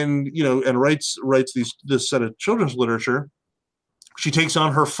and writes this set of children's literature, she takes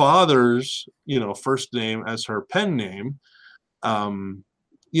on her father's, first name as her pen name. um,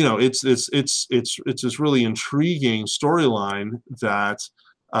 it's this really intriguing storyline that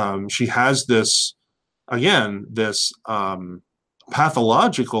she has this, again, this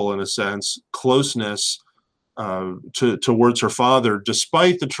pathological, in a sense, closeness towards her father,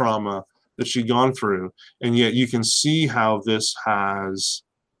 despite the trauma that she'd gone through. And yet you can see how this has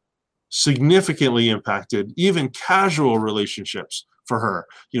significantly impacted even casual relationships for her.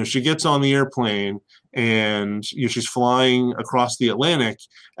 She gets on the airplane and she's flying across the Atlantic,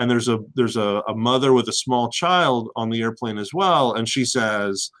 and there's a mother with a small child on the airplane as well, and she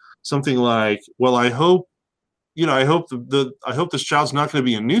says something like, "Well, I hope this child's not going to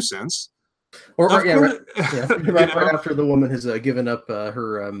be a nuisance." Or yeah, right after the woman has given up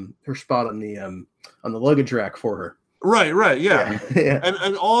her spot on the luggage rack for her. Right, yeah. Yeah.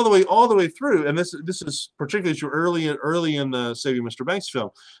 And all the way through, and this is particularly true early in the Saving Mr. Banks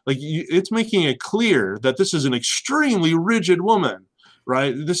film. Like, it's making it clear that this is an extremely rigid woman,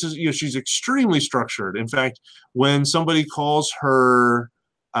 right? This is, she's extremely structured. In fact, when somebody calls her,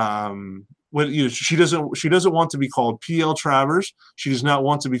 she doesn't want to be called P.L. Travers. She does not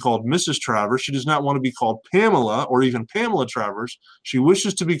want to be called Mrs. Travers. She does not want to be called Pamela or even Pamela Travers. She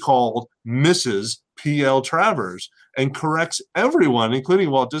wishes to be called Mrs. P.L. Travers, and corrects everyone,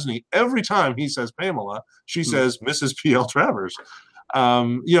 including Walt Disney. Every time he says Pamela, she says Mrs. P.L. Travers.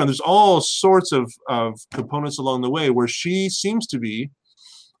 There's all sorts of components along the way where she seems to be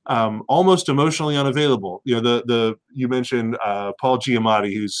almost emotionally unavailable. You mentioned Paul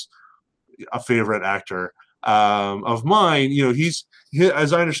Giamatti, who's a favorite actor of mine.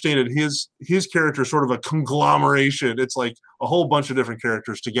 As I understand it, his character is sort of a conglomeration. It's like a whole bunch of different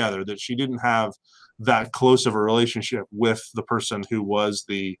characters together, that she didn't have that close of a relationship with the person who was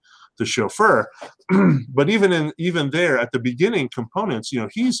the chauffeur. But even there at the beginning components,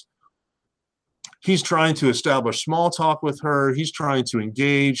 he's trying to establish small talk with her. He's trying to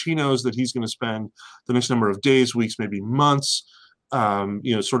engage. He knows that he's going to spend the next number of days, weeks, maybe months,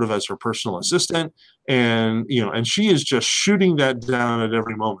 sort of as her personal assistant. And she is just shooting that down at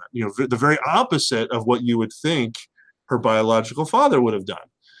every moment, the very opposite of what you would think her biological father would have done,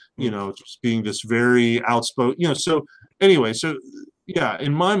 just being this very outspoken, so anyway,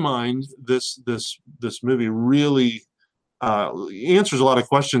 in my mind, this movie really answers a lot of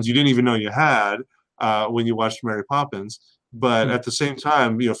questions you didn't even know you had when you watched Mary Poppins. But at the same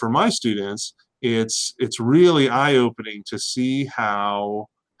time, for my students, it's really eye-opening to see how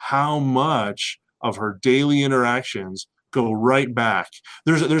much of her daily interactions go right back.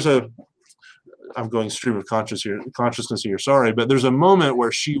 I'm going stream of consciousness here, sorry, but there's a moment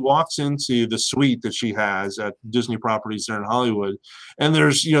where she walks into the suite that she has at Disney properties there in Hollywood, and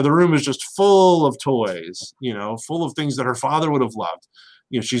there's, the room is just full of toys, full of things that her father would have loved.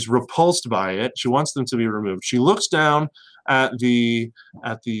 She's repulsed by it. She wants them to be removed. She looks down at the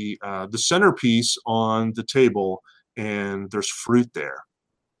centerpiece on the table, and there's fruit there.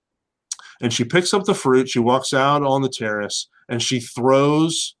 And she picks up the fruit, she walks out on the terrace, and she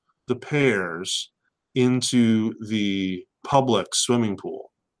throws the pears into the public swimming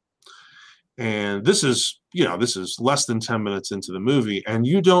pool. And this is less than 10 minutes into the movie, and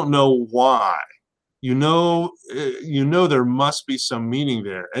you don't know why. There must be some meaning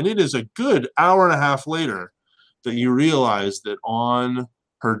there. And it is a good hour and a half later that you realize that on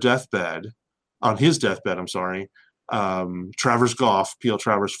his deathbed, Travers Goff, P.L.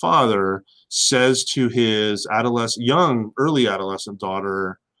 Travers' father, says to his early adolescent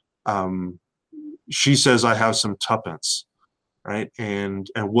daughter, she says, "I have some tuppence, right? And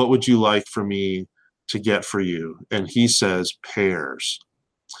what would you like for me to get for you?" And he says, "Pears,"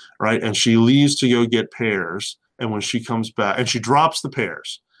 right? And she leaves to go get pears. And when she comes back, and she drops the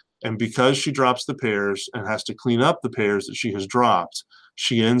pears, and because she drops the pears and has to clean up the pears that she has dropped,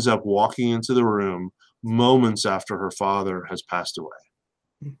 she ends up walking into the room moments after her father has passed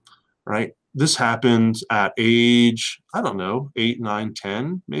away, right? This happened at age, I don't know, 8, 9,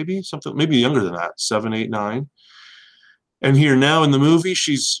 10, maybe younger than that, 7, 8, 9. And here now in the movie,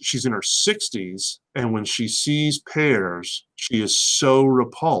 she's in her 60s, and when she sees pears, she is so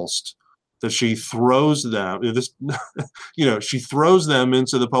repulsed that she throws them. She throws them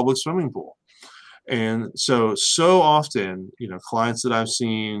into the public swimming pool. And so often, clients that I've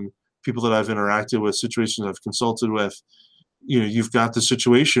seen, people that I've interacted with, situations I've consulted with, you've got the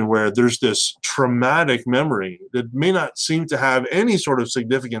situation where there's this traumatic memory that may not seem to have any sort of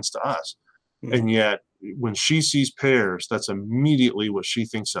significance to us. Mm-hmm. And yet when she sees pears, that's immediately what she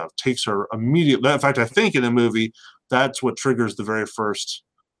thinks of, takes her immediately. In fact, I think in the movie, that's what triggers the very first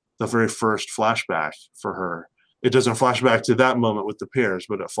flashback for her. it doesn't flash back to that moment with the pears,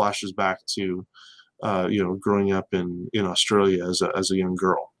 but it flashes back to growing up in Australia as a young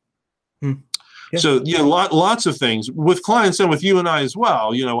girl. Hmm. Yeah. So lots of things with clients and with you and I as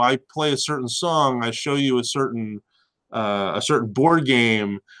well. I play a certain song, I show you a certain board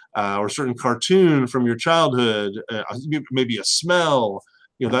game or a certain cartoon from your childhood, maybe a smell,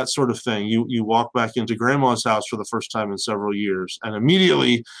 that sort of thing. You walk back into grandma's house for the first time in several years, and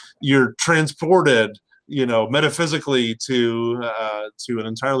immediately you're transported, metaphysically to an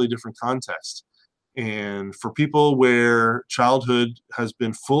entirely different context. And for people where childhood has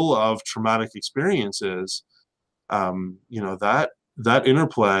been full of traumatic experiences, that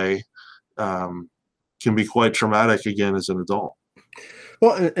interplay can be quite traumatic again as an adult.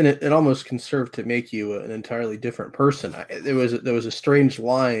 Well, and it almost can serve to make you an entirely different person. There was a strange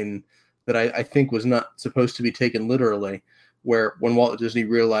line that I think was not supposed to be taken literally, where when Walt Disney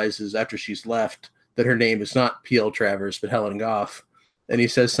realizes after she's left that her name is not P.L. Travers but Helen Goff, and he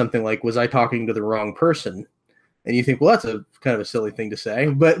says something like, "Was I talking to the wrong person?" And you think, well, that's a kind of a silly thing to say,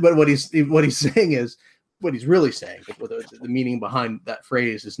 but what he's saying is what he's really saying. The meaning behind that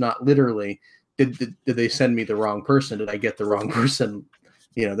phrase is not literally, did they send me the wrong person? Did I get the wrong person?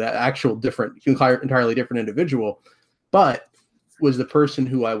 The actual entirely different individual, but was the person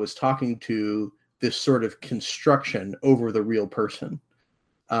who I was talking to this sort of construction over the real person.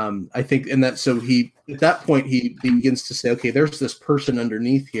 I think, and that, so at that point he begins to say, okay, there's this person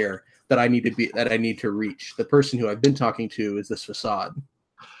underneath here that I need to reach. The person who I've been talking to is this facade.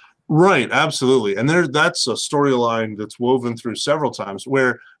 Right, absolutely. And that's a storyline that's woven through several times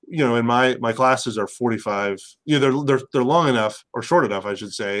where, in my classes are 45, they're long enough, or short enough, I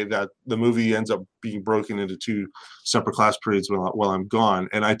should say, that the movie ends up being broken into 2 separate class periods while I'm gone.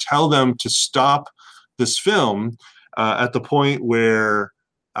 And I tell them to stop this film at the point where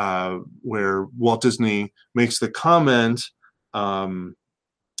Walt Disney makes the comment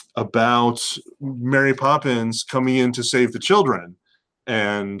about Mary Poppins coming in to save the children,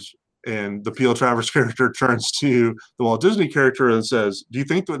 and the P.L. Travers character turns to the Walt Disney character and says, "Do you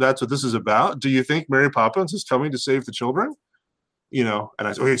think that's what this is about? Do you think Mary Poppins is coming to save the children?" And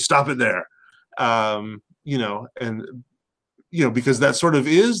I said, "Okay, stop it there." Because that sort of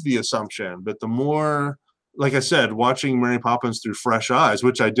is the assumption. But the more, like I said, watching Mary Poppins through fresh eyes,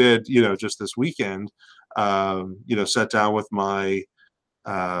 which I did, just this weekend, sat down with my,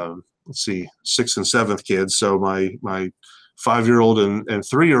 6th and 7th kids. So my 5-year-old and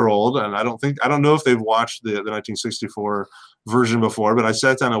 3-year-old, and I don't know if they've watched the 1964 version before, but I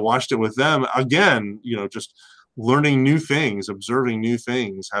sat down and watched it with them again, just learning new things, observing new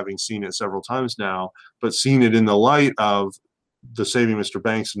things, having seen it several times now, but seeing it in the light of the Saving Mr.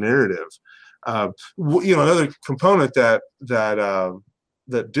 Banks narrative. Another component that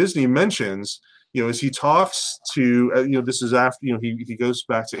Disney mentions, as he talks to, this is after, he goes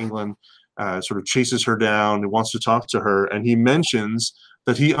back to England, sort of chases her down and wants to talk to her, and he mentions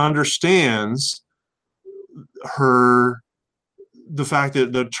that he understands the fact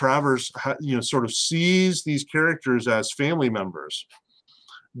that Travers sort of sees these characters as family members,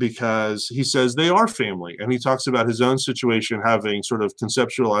 because he says they are family, and he talks about his own situation, having sort of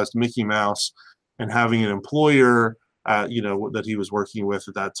conceptualized Mickey Mouse and having an employer that he was working with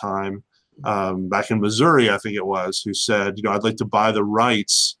at that time, back in Missouri, I think it was, who said, "I'd like to buy the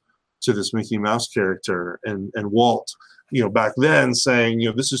rights to this Mickey Mouse character," and Walt, back then saying,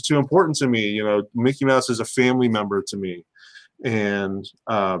 "This is too important to me. Mickey Mouse is a family member to me." And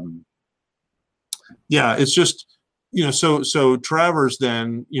it's just, so Travers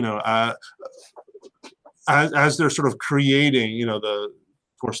then, as they're sort of creating, of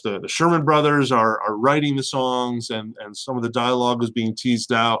course the Sherman brothers are writing the songs, and some of the dialogue is being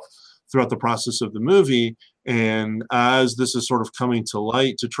teased out throughout the process of the movie. And as this is sort of coming to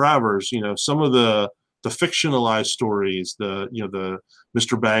light to Travers, some of the fictionalized stories, the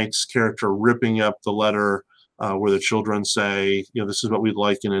Mr. Banks character ripping up the letter where the children say, "This is what we'd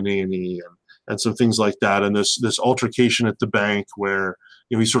like in a nanny," and some things like that. And this altercation at the bank where,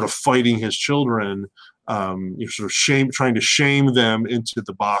 he's sort of fighting his children, sort of trying to shame them into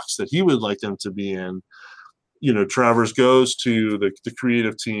the box that he would like them to be in. Travers goes to the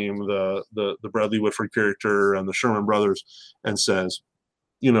creative team, the Bradley Whitford character and the Sherman brothers, and says,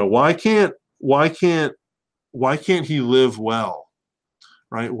 why can't he live well,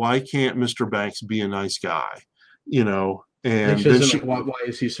 right? Why can't Mr. Banks be a nice guy, And then why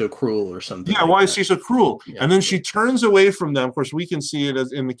is he so cruel or something? Yeah, why is he so cruel? Yeah. And then she turns away from them. Of course, we can see it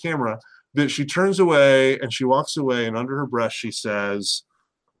as in the camera, but she turns away and she walks away, and under her breath she says,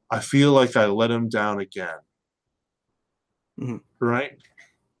 "I feel like I let him down again." Mm-hmm. Right?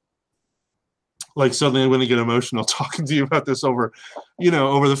 like suddenly I'm going to get emotional talking to you about this over,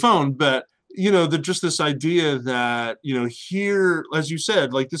 over the phone. But, just this idea that, here, as you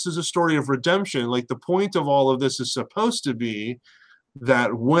said, like this is a story of redemption. Like the point of all of this is supposed to be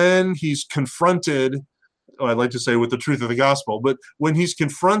that when he's confronted, I'd like to say with the truth of the gospel, but when he's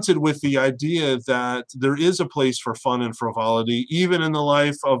confronted with the idea that there is a place for fun and frivolity, even in the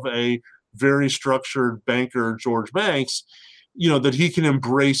life of a very structured banker, George Banks, that he can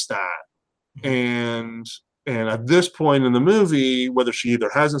embrace that. And at this point in the movie, whether she either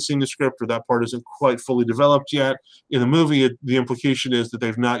hasn't seen the script or that part isn't quite fully developed yet, in the movie, the implication is that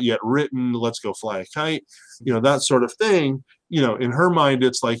they've not yet written Let's Go Fly a Kite, that sort of thing. In her mind,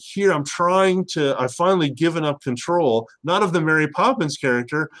 it's like, here, I've finally given up control, not of the Mary Poppins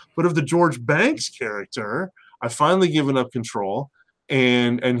character, but of the George Banks character. I've finally given up control.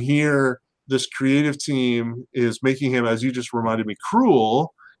 And here, this creative team is making him, as you just reminded me,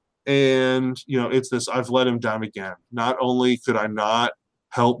 cruel. And, it's this, I've let him down again. Not only could I not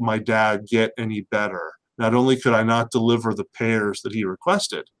help my dad get any better, not only could I not deliver the pears that he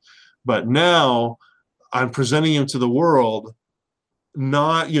requested, but now I'm presenting him to the world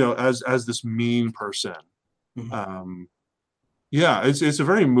not, as this mean person. Mm-hmm. It's a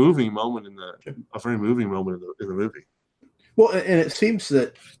very moving moment in the movie. Well, and it seems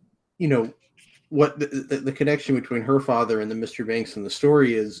that, what the connection between her father and the Mr. Banks in the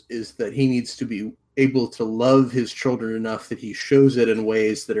story is that he needs to be able to love his children enough that he shows it in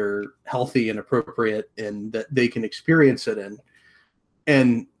ways that are healthy and appropriate and that they can experience it in.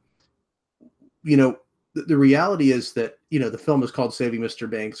 And, the reality is that, the film is called Saving Mr.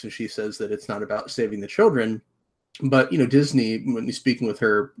 Banks, and she says that it's not about saving the children. But, Disney, when he's speaking with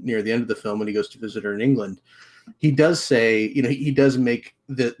her near the end of the film, when he goes to visit her in England, he does say, he does make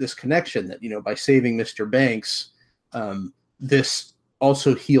this connection that, by saving Mr. Banks, this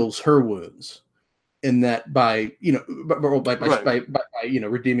also heals her wounds. And that by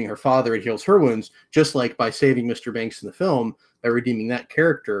redeeming her father, it heals her wounds, just like by saving Mr. Banks in the film, by redeeming that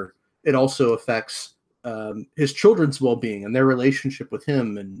character, it also affects his children's well-being and their relationship with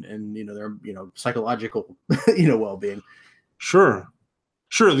him and their psychological well-being. Sure.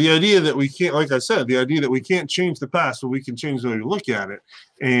 The idea that we can't, like I said, the idea that we can't change the past, but we can change the way we look at it.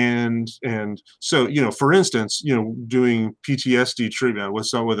 And so, for instance, doing PTSD treatment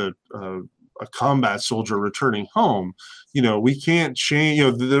with a combat soldier returning home, we can't change,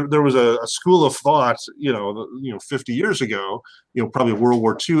 there was a school of thought, 50 years ago, probably World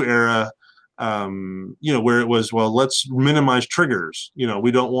War II era, where it was, well, let's minimize triggers.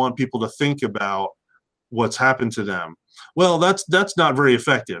 We don't want people to think about what's happened to them. Well, that's not very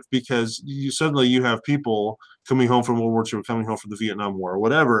effective, because suddenly you have people coming home from World War II, or coming home from the Vietnam War, or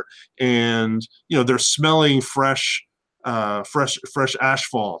whatever, and they're smelling fresh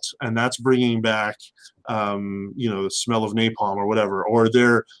asphalt, and that's bringing back the smell of napalm or whatever, or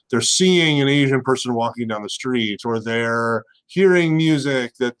they're seeing an Asian person walking down the street, or they're hearing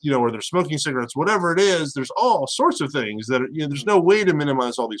music that or they're smoking cigarettes, whatever it is. There's all sorts of things that there's no way to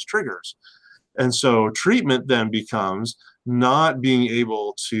minimize all these triggers. And so treatment then becomes not being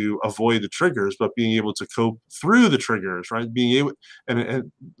able to avoid the triggers, but being able to cope through the triggers, right? Being able, and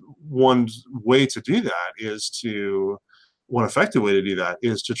one way to do that is to, one effective way to do that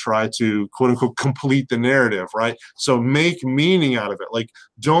is to try to, quote unquote, complete the narrative, right? So make meaning out of it. Like,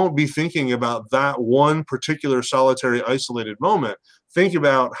 don't be thinking about that one particular solitary isolated moment. Think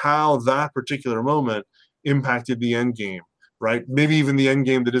about how that particular moment impacted the end game, right? Maybe even the end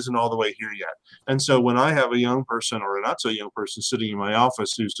game that isn't all the way here yet. And so when I have a young person or a not so young person sitting in my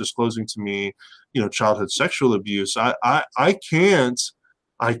office who's disclosing to me, childhood sexual abuse, I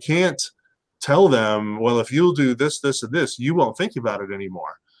can't tell them, well, if you'll do this, this, and this, you won't think about it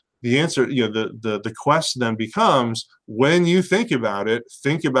anymore. The answer, the quest then becomes, when you think about it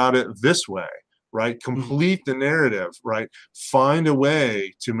this way, right? Complete the narrative, right? Find a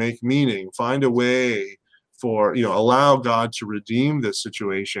way to make meaning, find a way for, allow God to redeem this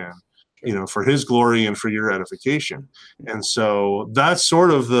situation, for his glory and for your edification. And so that's sort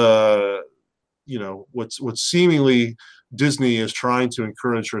of the, what seemingly Disney is trying to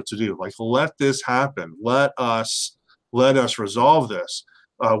encourage her to do. Like, let this happen. Let us resolve this,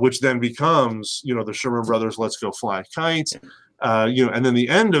 which then becomes, the Sherman Brothers' Let's Go Fly a Kite. And then the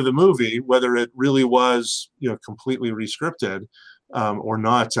end of the movie, whether it really was, completely rescripted or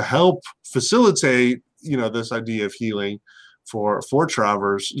not, to help facilitate, this idea of healing for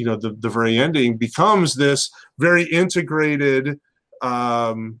Travers, the very ending becomes this very integrated,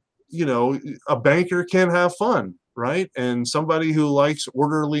 a banker can have fun, right? And somebody who likes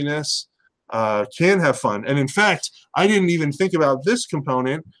orderliness can have fun. And in fact, I didn't even think about this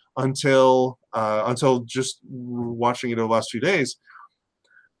component. until just watching it over the last few days.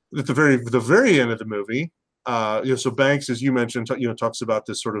 At the very end of the movie, so Banks, as you mentioned, talks about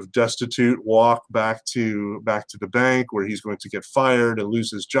this sort of destitute walk back to the bank where he's going to get fired and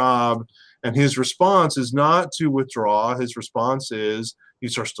lose his job, and his response is not to withdraw. His response is he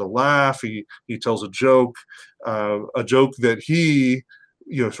starts to laugh. He tells a joke that he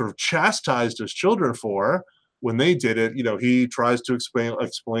sort of chastised his children for when they did it. He tries to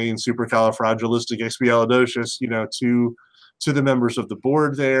explain supercalifragilisticexpialidocious, to the members of the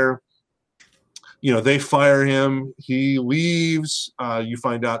board there. They fire him. He leaves. You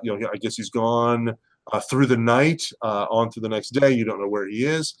find out, I guess he's gone through the night, on through the next day. You don't know where he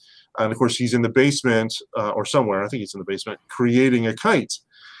is. And of course, he's in the basement or somewhere. I think he's in the basement creating a kite.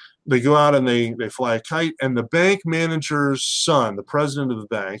 They go out and they fly a kite. And the bank manager's son, the president of the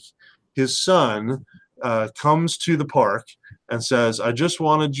bank, his son comes to the park and says, "I just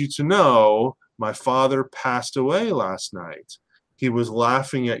wanted you to know my father passed away last night. He was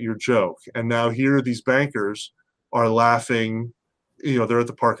laughing at your joke." And now here these bankers are laughing. They're at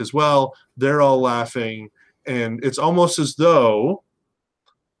the park as well. They're all laughing. And it's almost as though,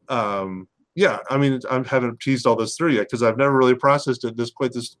 I haven't teased all this through yet because I've never really processed it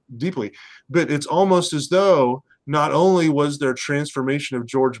quite this deeply. But it's almost as though not only was there transformation of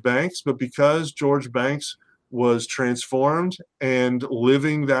George Banks, but because George Banks was transformed and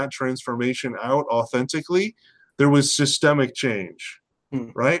living that transformation out authentically, there was systemic change,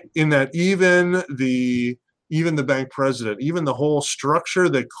 right? In that even the bank president, even the whole structure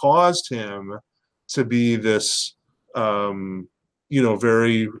that caused him to be this,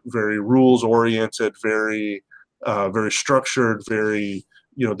 very, very rules oriented, very structured, very,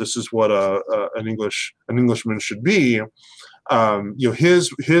 this is what an Englishman should be.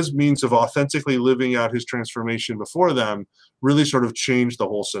 His means of authentically living out his transformation before them really sort of changed the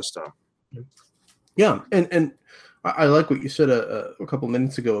whole system. Yeah, and I like what you said a couple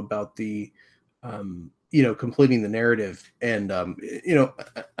minutes ago about the, completing the narrative, and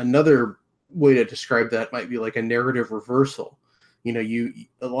another way to describe that might be like a narrative reversal. A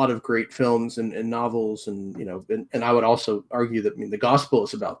lot of great films and novels, and and I would also argue that the gospel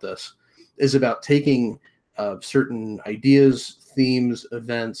is about this, is about taking certain ideas, themes,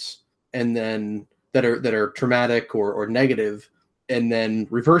 events, and then that are traumatic or negative, and then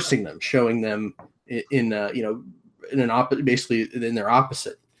reversing them, showing them in basically in their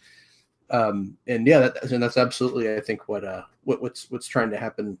opposite. That's absolutely, I think, what's trying to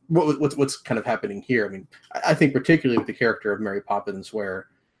happen. What's kind of happening here. I think particularly with the character of Mary Poppins, where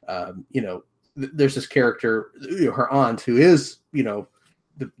there's this character, her aunt, who is the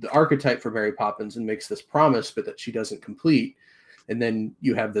archetype for Mary Poppins and makes this promise, but that she doesn't complete. And then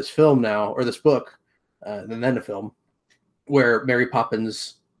you have this film now, or this book, and then a film, where Mary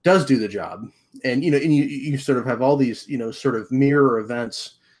Poppins does do the job. And you sort of have all these sort of mirror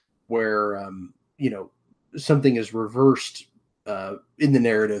events where something is reversed in the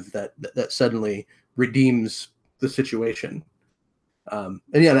narrative that suddenly redeems the situation. And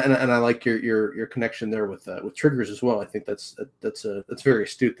I like your connection there with triggers as well. I think that's very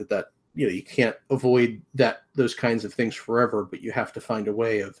astute. That you can't avoid those kinds of things forever, but you have to find a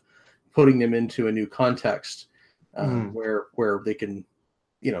way of putting them into a new context where they can,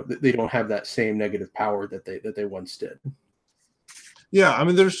 they don't have that same negative power that they once did. Yeah,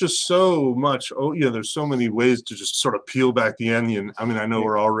 there's just so much. There's so many ways to just sort of peel back the onion. I know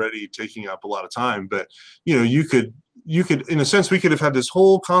we're already taking up a lot of time, but you could, in a sense, we could have had this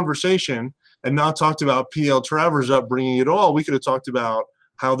whole conversation and not talked about P.L. Travers' upbringing at all. We could have talked about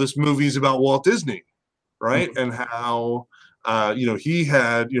how this movie is about Walt Disney, right? Mm-hmm. And how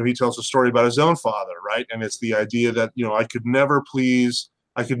he tells a story about his own father, right? And it's the idea that I could never please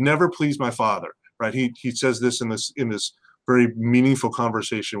my father, right? He says this in this very meaningful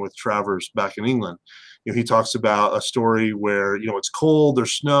conversation with Travers back in England. He talks about a story where it's cold,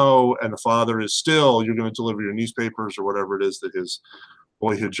 there's snow, and the father is still, you're going to deliver your newspapers or whatever it is that his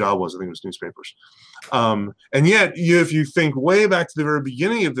boyhood job was. I think it was newspapers. And yet, if you think way back to the very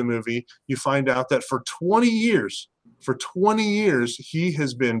beginning of the movie, you find out that for 20 years, he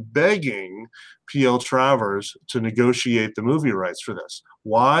has been begging P.L. Travers to negotiate the movie rights for this.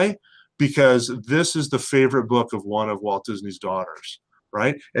 Why? Because this is the favorite book of one of Walt Disney's daughters,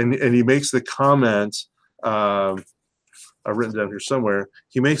 right? And he makes the comment, I've written down here somewhere,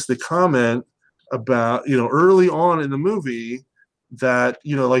 he makes the comment about, early on in the movie that,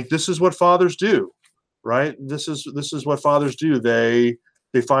 like, this is what fathers do, right? This is what fathers do. They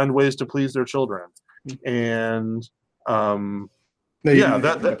find ways to please their children. And that's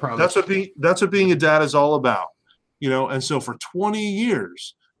what being a dad is all about, and so for 20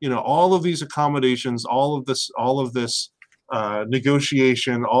 years, all of these accommodations, all of this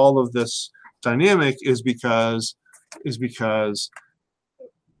negotiation, all of this dynamic is because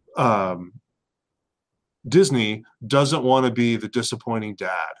Disney doesn't want to be the disappointing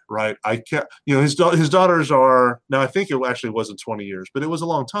dad, right? I can't, his daughters are now. I think it actually wasn't 20 years, but it was a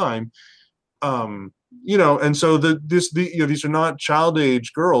long time. And so these are not child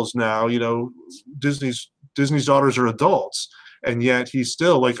age girls now. Disney's daughters are adults, and yet he's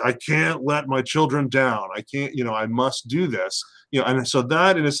still like, I can't let my children down. I can't, I must do this. And so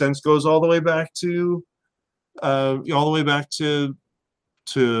that, in a sense, goes all the way back to, I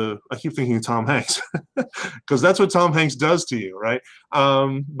keep thinking Tom Hanks, because that's what Tom Hanks does to you, right?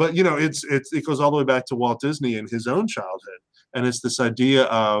 But it goes all the way back to Walt Disney and his own childhood, and it's this idea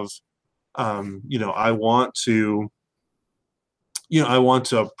of, I want to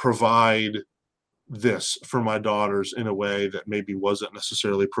provide this for my daughters in a way that maybe wasn't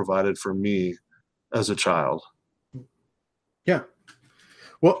necessarily provided for me as a child. Yeah.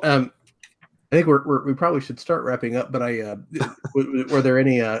 Well, I think we probably should start wrapping up, but were there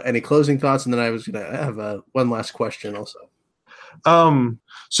any closing thoughts? And then I was going to have one last question also.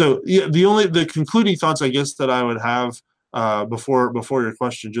 So yeah, the concluding thoughts, I guess, that I would have before your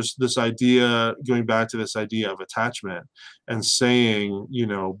question, just this idea, going back to this idea of attachment and saying,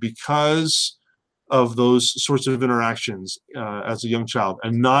 because of those sorts of interactions as a young child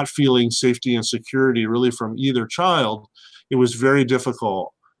and not feeling safety and security really from either child, it was very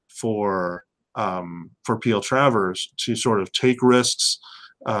difficult for P.L. Travers to sort of take risks.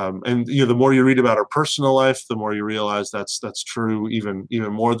 And the more you read about her personal life, the more you realize that's true even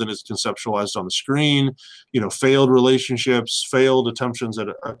more than is conceptualized on the screen. Failed relationships, failed attempts at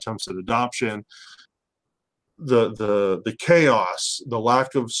adoption, the chaos, the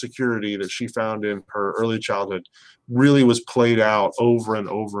lack of security that she found in her early childhood really was played out over and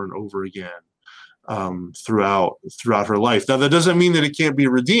over and over again throughout her life. Now, that doesn't mean that it can't be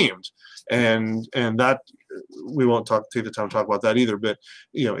redeemed, and that we won't take the time to talk about that either. But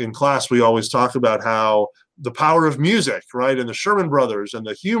in class, we always talk about how the power of music, right, and the Sherman Brothers and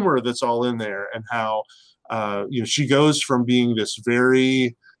the humor that's all in there, and how she goes from being this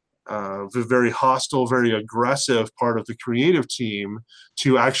very hostile, very aggressive part of the creative team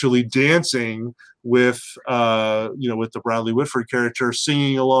to actually dancing with the Bradley Whitford character,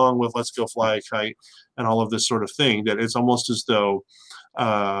 singing along with "Let's Go Fly a Kite" and all of this sort of thing. That it's almost as though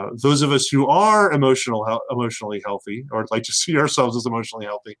those of us who are emotionally healthy, or like to see ourselves as emotionally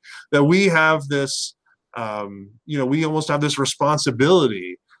healthy, that we have this, we almost have this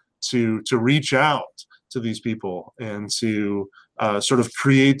responsibility to reach out to these people and to sort of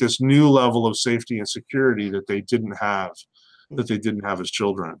create this new level of safety and security that they didn't have as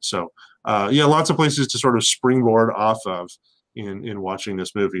children. So lots of places to sort of springboard off of in watching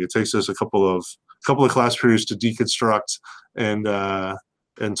this movie. It takes us a couple of class periods to deconstruct and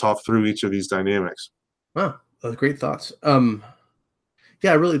talk through each of these dynamics. Wow, those great thoughts.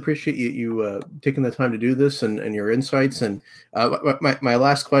 I really appreciate you taking the time to do this and your insights. And my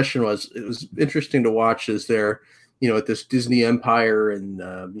last question was, it was interesting to watch as they're, at this Disney empire and,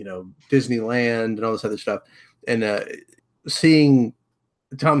 Disneyland and all this other stuff. And seeing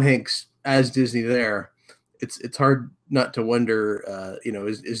Tom Hanks as Disney there, it's hard not to wonder,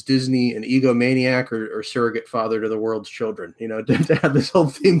 is Disney an egomaniac or surrogate father to the world's children? To have this whole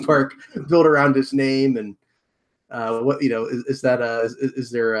theme park built around his name, and what's your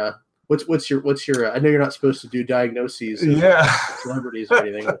I know you're not supposed to do diagnoses of celebrities or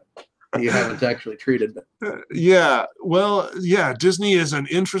anything that you haven't actually treated. Disney is an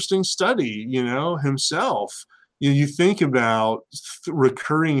interesting study, himself. You think about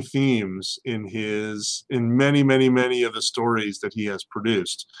recurring themes in many, many, many of the stories that he has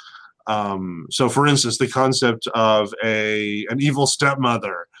produced. So, for instance, the concept of an evil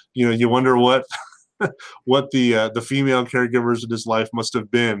stepmother. You wonder what the female caregivers in his life must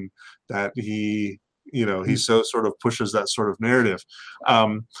have been that he so sort of pushes that sort of narrative.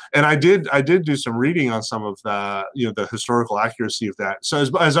 And I did do some reading on some of the historical accuracy of that. So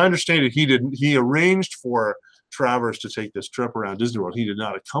as I understand it, he arranged for Travers to take this trip around Disney World. He did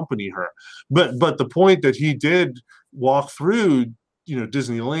not accompany her, but the point that he did walk through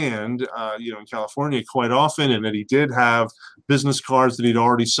Disneyland in California quite often, and that he did have business cards that he'd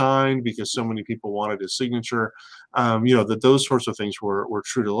already signed because so many people wanted his signature, that those sorts of things were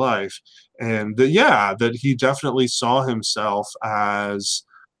true to life, and that he definitely saw himself as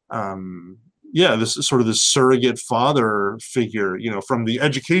this surrogate father figure, from the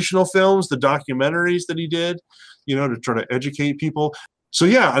educational films, the documentaries that he did, to try to educate people. So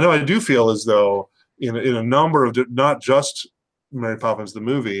I know I do feel as though in a number of not just Mary Poppins the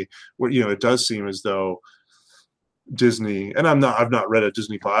movie, where it does seem as though Disney, and I've not read a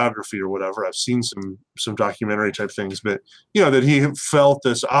Disney biography or whatever. I've seen some documentary type things, but that he felt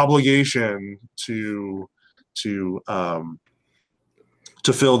this obligation to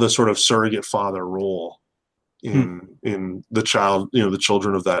fill this sort of surrogate father role in the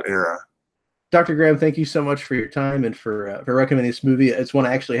children of that era. Dr. Graham, thank you so much for your time and for recommending this movie. It's one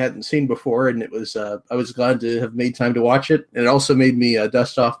I actually hadn't seen before, and it was I was glad to have made time to watch it. And it also made me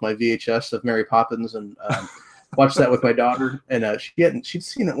dust off my VHS of Mary Poppins and watch that with my daughter. And she'd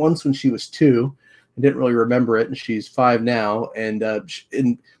seen it once when she was 2 and didn't really remember it, and she's 5 now. And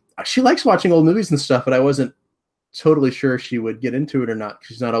she likes watching old movies and stuff, but I wasn't totally sure she would get into it or not.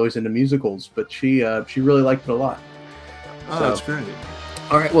 She's not always into musicals, but she really liked it a lot. Oh, so, that's great.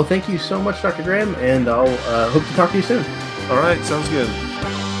 All right. Well, thank you so much, Dr. Graham, and I'll hope to talk to you soon. All right. Sounds good.